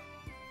made him.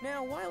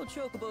 Now, wild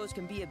chocobos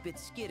can be a bit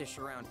skittish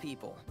around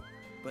people.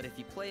 But if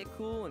you play it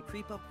cool and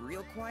creep up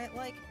real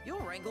quiet-like,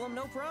 you'll wrangle them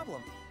no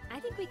problem. I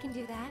think we can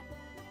do that.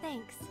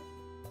 Thanks.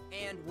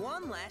 And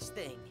one last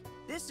thing.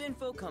 This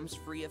info comes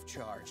free of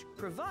charge,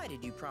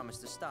 provided you promise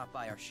to stop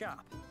by our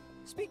shop.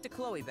 Speak to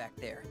Chloe back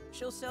there.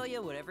 She'll sell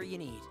you whatever you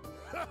need.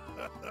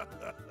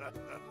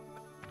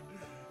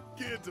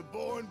 Kid's a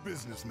born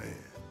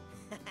businessman.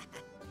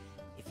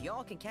 If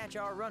y'all can catch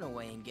our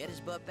runaway and get his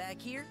butt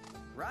back here,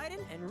 riding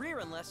and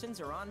rearing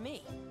lessons are on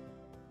me.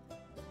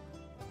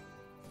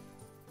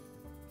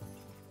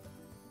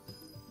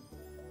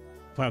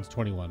 Cloud's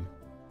 21.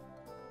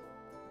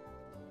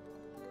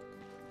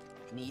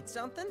 Need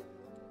something?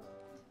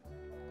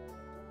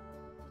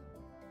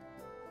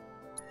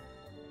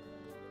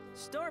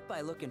 Start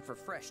by looking for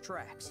fresh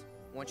tracks.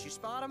 Once you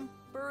spot them,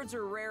 birds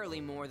are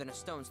rarely more than a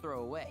stone's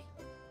throw away.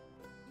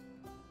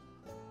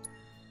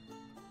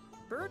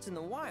 Birds in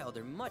the wild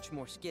are much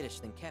more skittish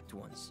than kept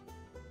ones.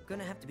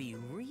 Gonna have to be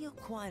real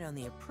quiet on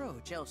the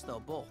approach, else they'll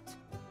bolt.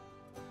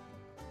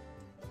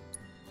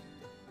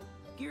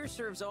 Gear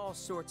serves all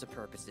sorts of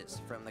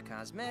purposes, from the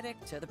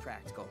cosmetic to the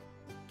practical.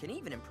 Can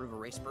even improve a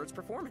race bird's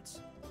performance.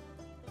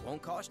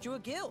 Won't cost you a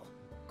gill.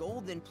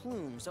 Golden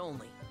plumes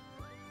only.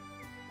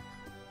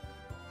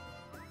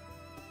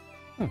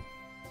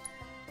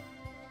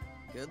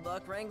 Good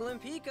luck wrangling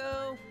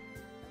Pico!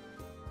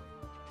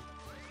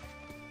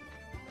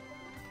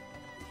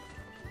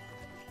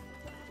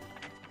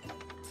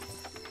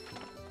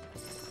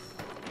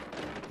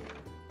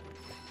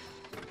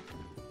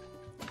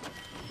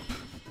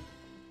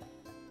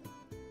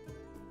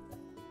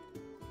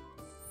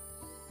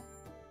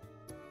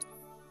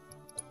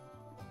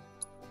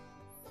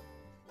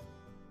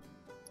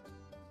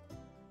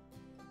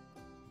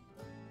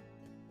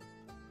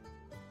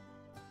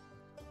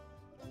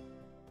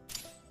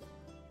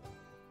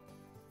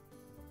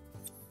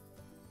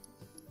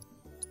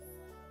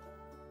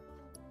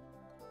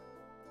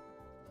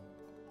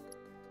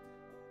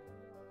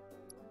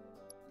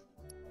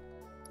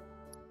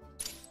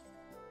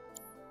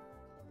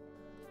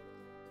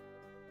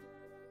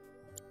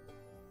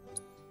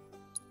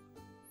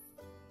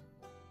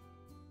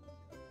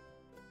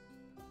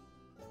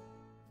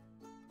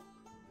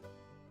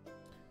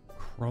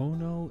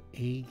 Chrono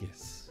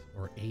Aegis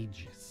or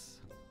Aegis.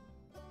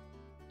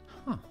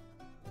 Huh.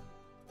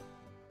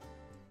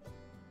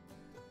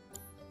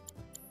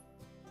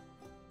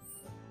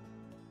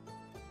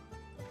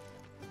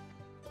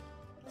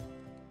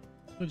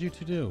 What'd you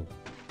two do?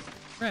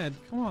 Red,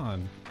 come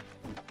on.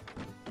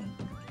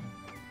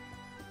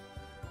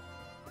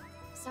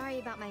 Sorry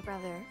about my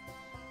brother.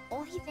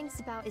 All he thinks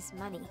about is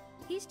money.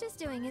 He's just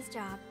doing his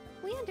job.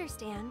 We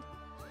understand,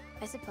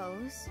 I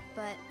suppose,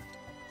 but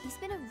he's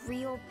been a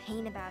real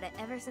pain about it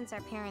ever since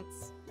our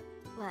parents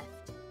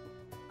left.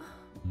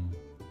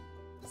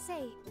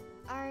 Say,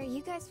 are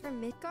you guys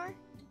from Midgar?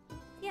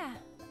 Yeah,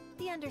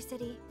 the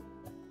Undercity.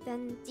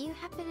 Then do you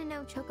happen to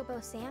know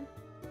Chocobo Sam?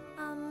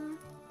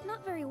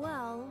 Not very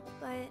well,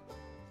 but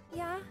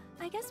yeah,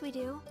 I guess we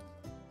do.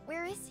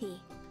 Where is he?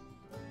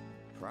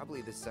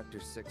 Probably the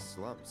Sector 6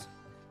 slums.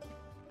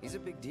 He's a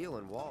big deal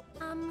in Walt.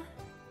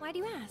 Why do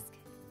you ask?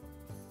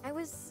 I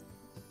was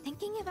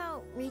thinking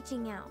about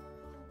reaching out.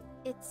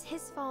 It's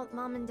his fault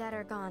Mom and Dad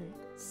are gone,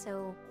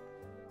 so...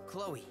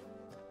 Chloe,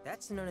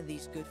 that's none of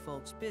these good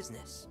folks'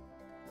 business.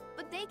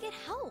 But they get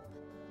help!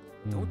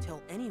 Don't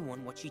tell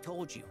anyone what she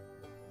told you.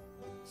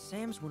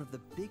 Sam's one of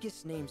the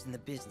biggest names in the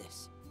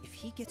business. If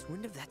he gets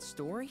wind of that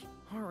story,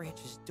 our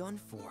ranch is done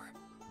for.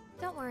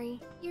 Don't worry,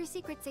 your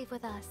secret's safe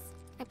with us.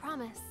 I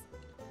promise.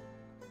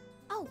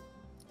 Oh!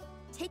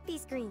 Take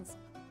these greens.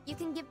 You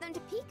can give them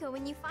to Pico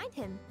when you find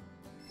him.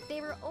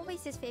 They were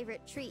always his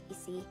favorite treat, you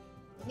see.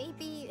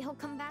 Maybe he'll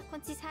come back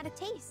once he's had a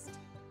taste.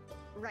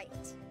 Right.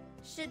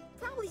 Should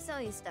probably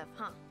sell you stuff,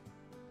 huh?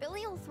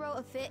 Billy will throw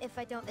a fit if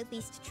I don't at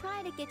least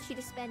try to get you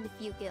to spend a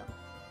few gil.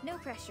 No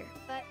pressure,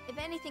 but if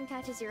anything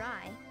catches your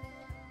eye...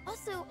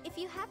 Also, if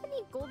you have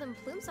any golden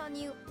plumes on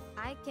you,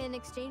 I can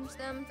exchange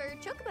them for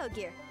Chocobo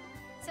gear.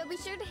 So be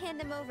sure to hand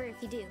them over if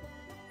you do.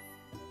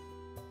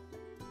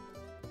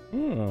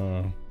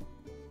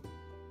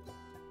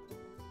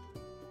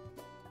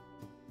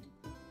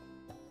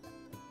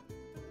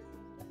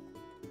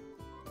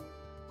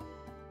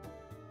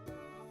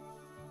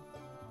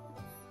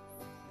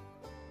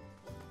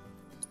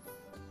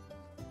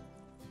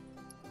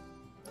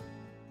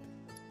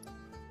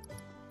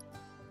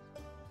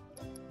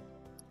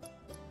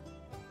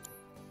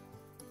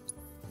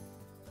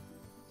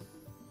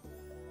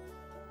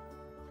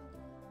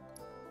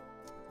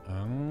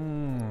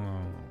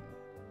 Oh.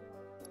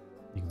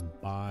 You can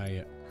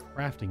buy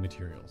crafting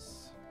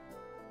materials.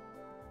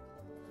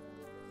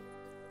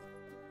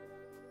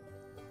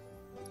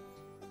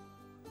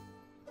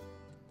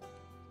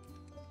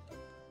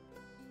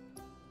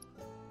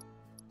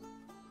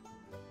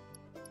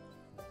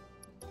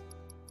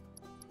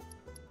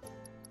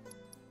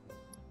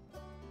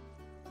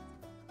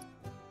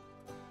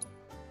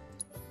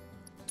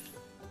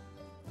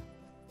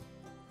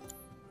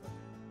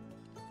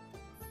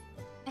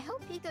 I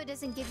hope Pico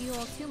doesn't give you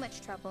all too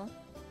much trouble.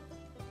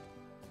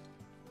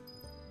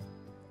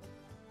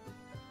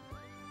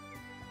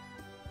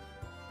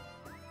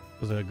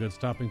 Was a good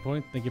stopping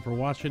point. Thank you for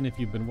watching. If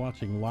you've been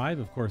watching live,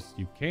 of course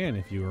you can.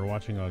 If you are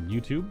watching on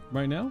YouTube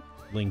right now,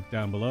 link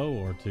down below,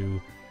 or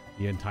to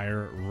the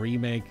entire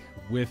remake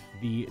with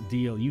the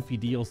Yuffie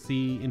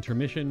DLC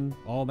intermission,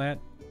 all that,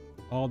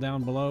 all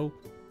down below.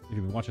 If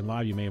you've been watching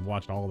live, you may have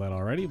watched all of that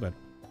already, but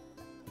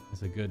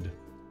it's a good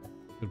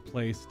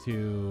place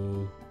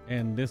to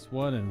end this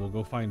one, and we'll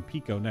go find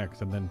Pico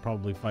next, and then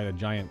probably fight a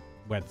giant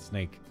wet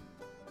snake.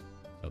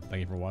 So thank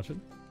you for watching.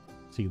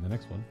 See you in the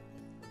next one.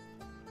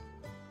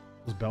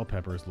 Those bell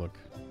peppers look.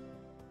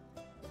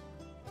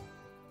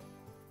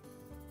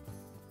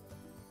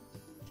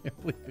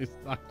 Can't believe they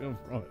knocked over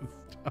all this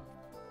stuff.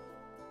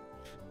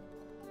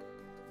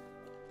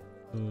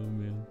 Oh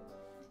man.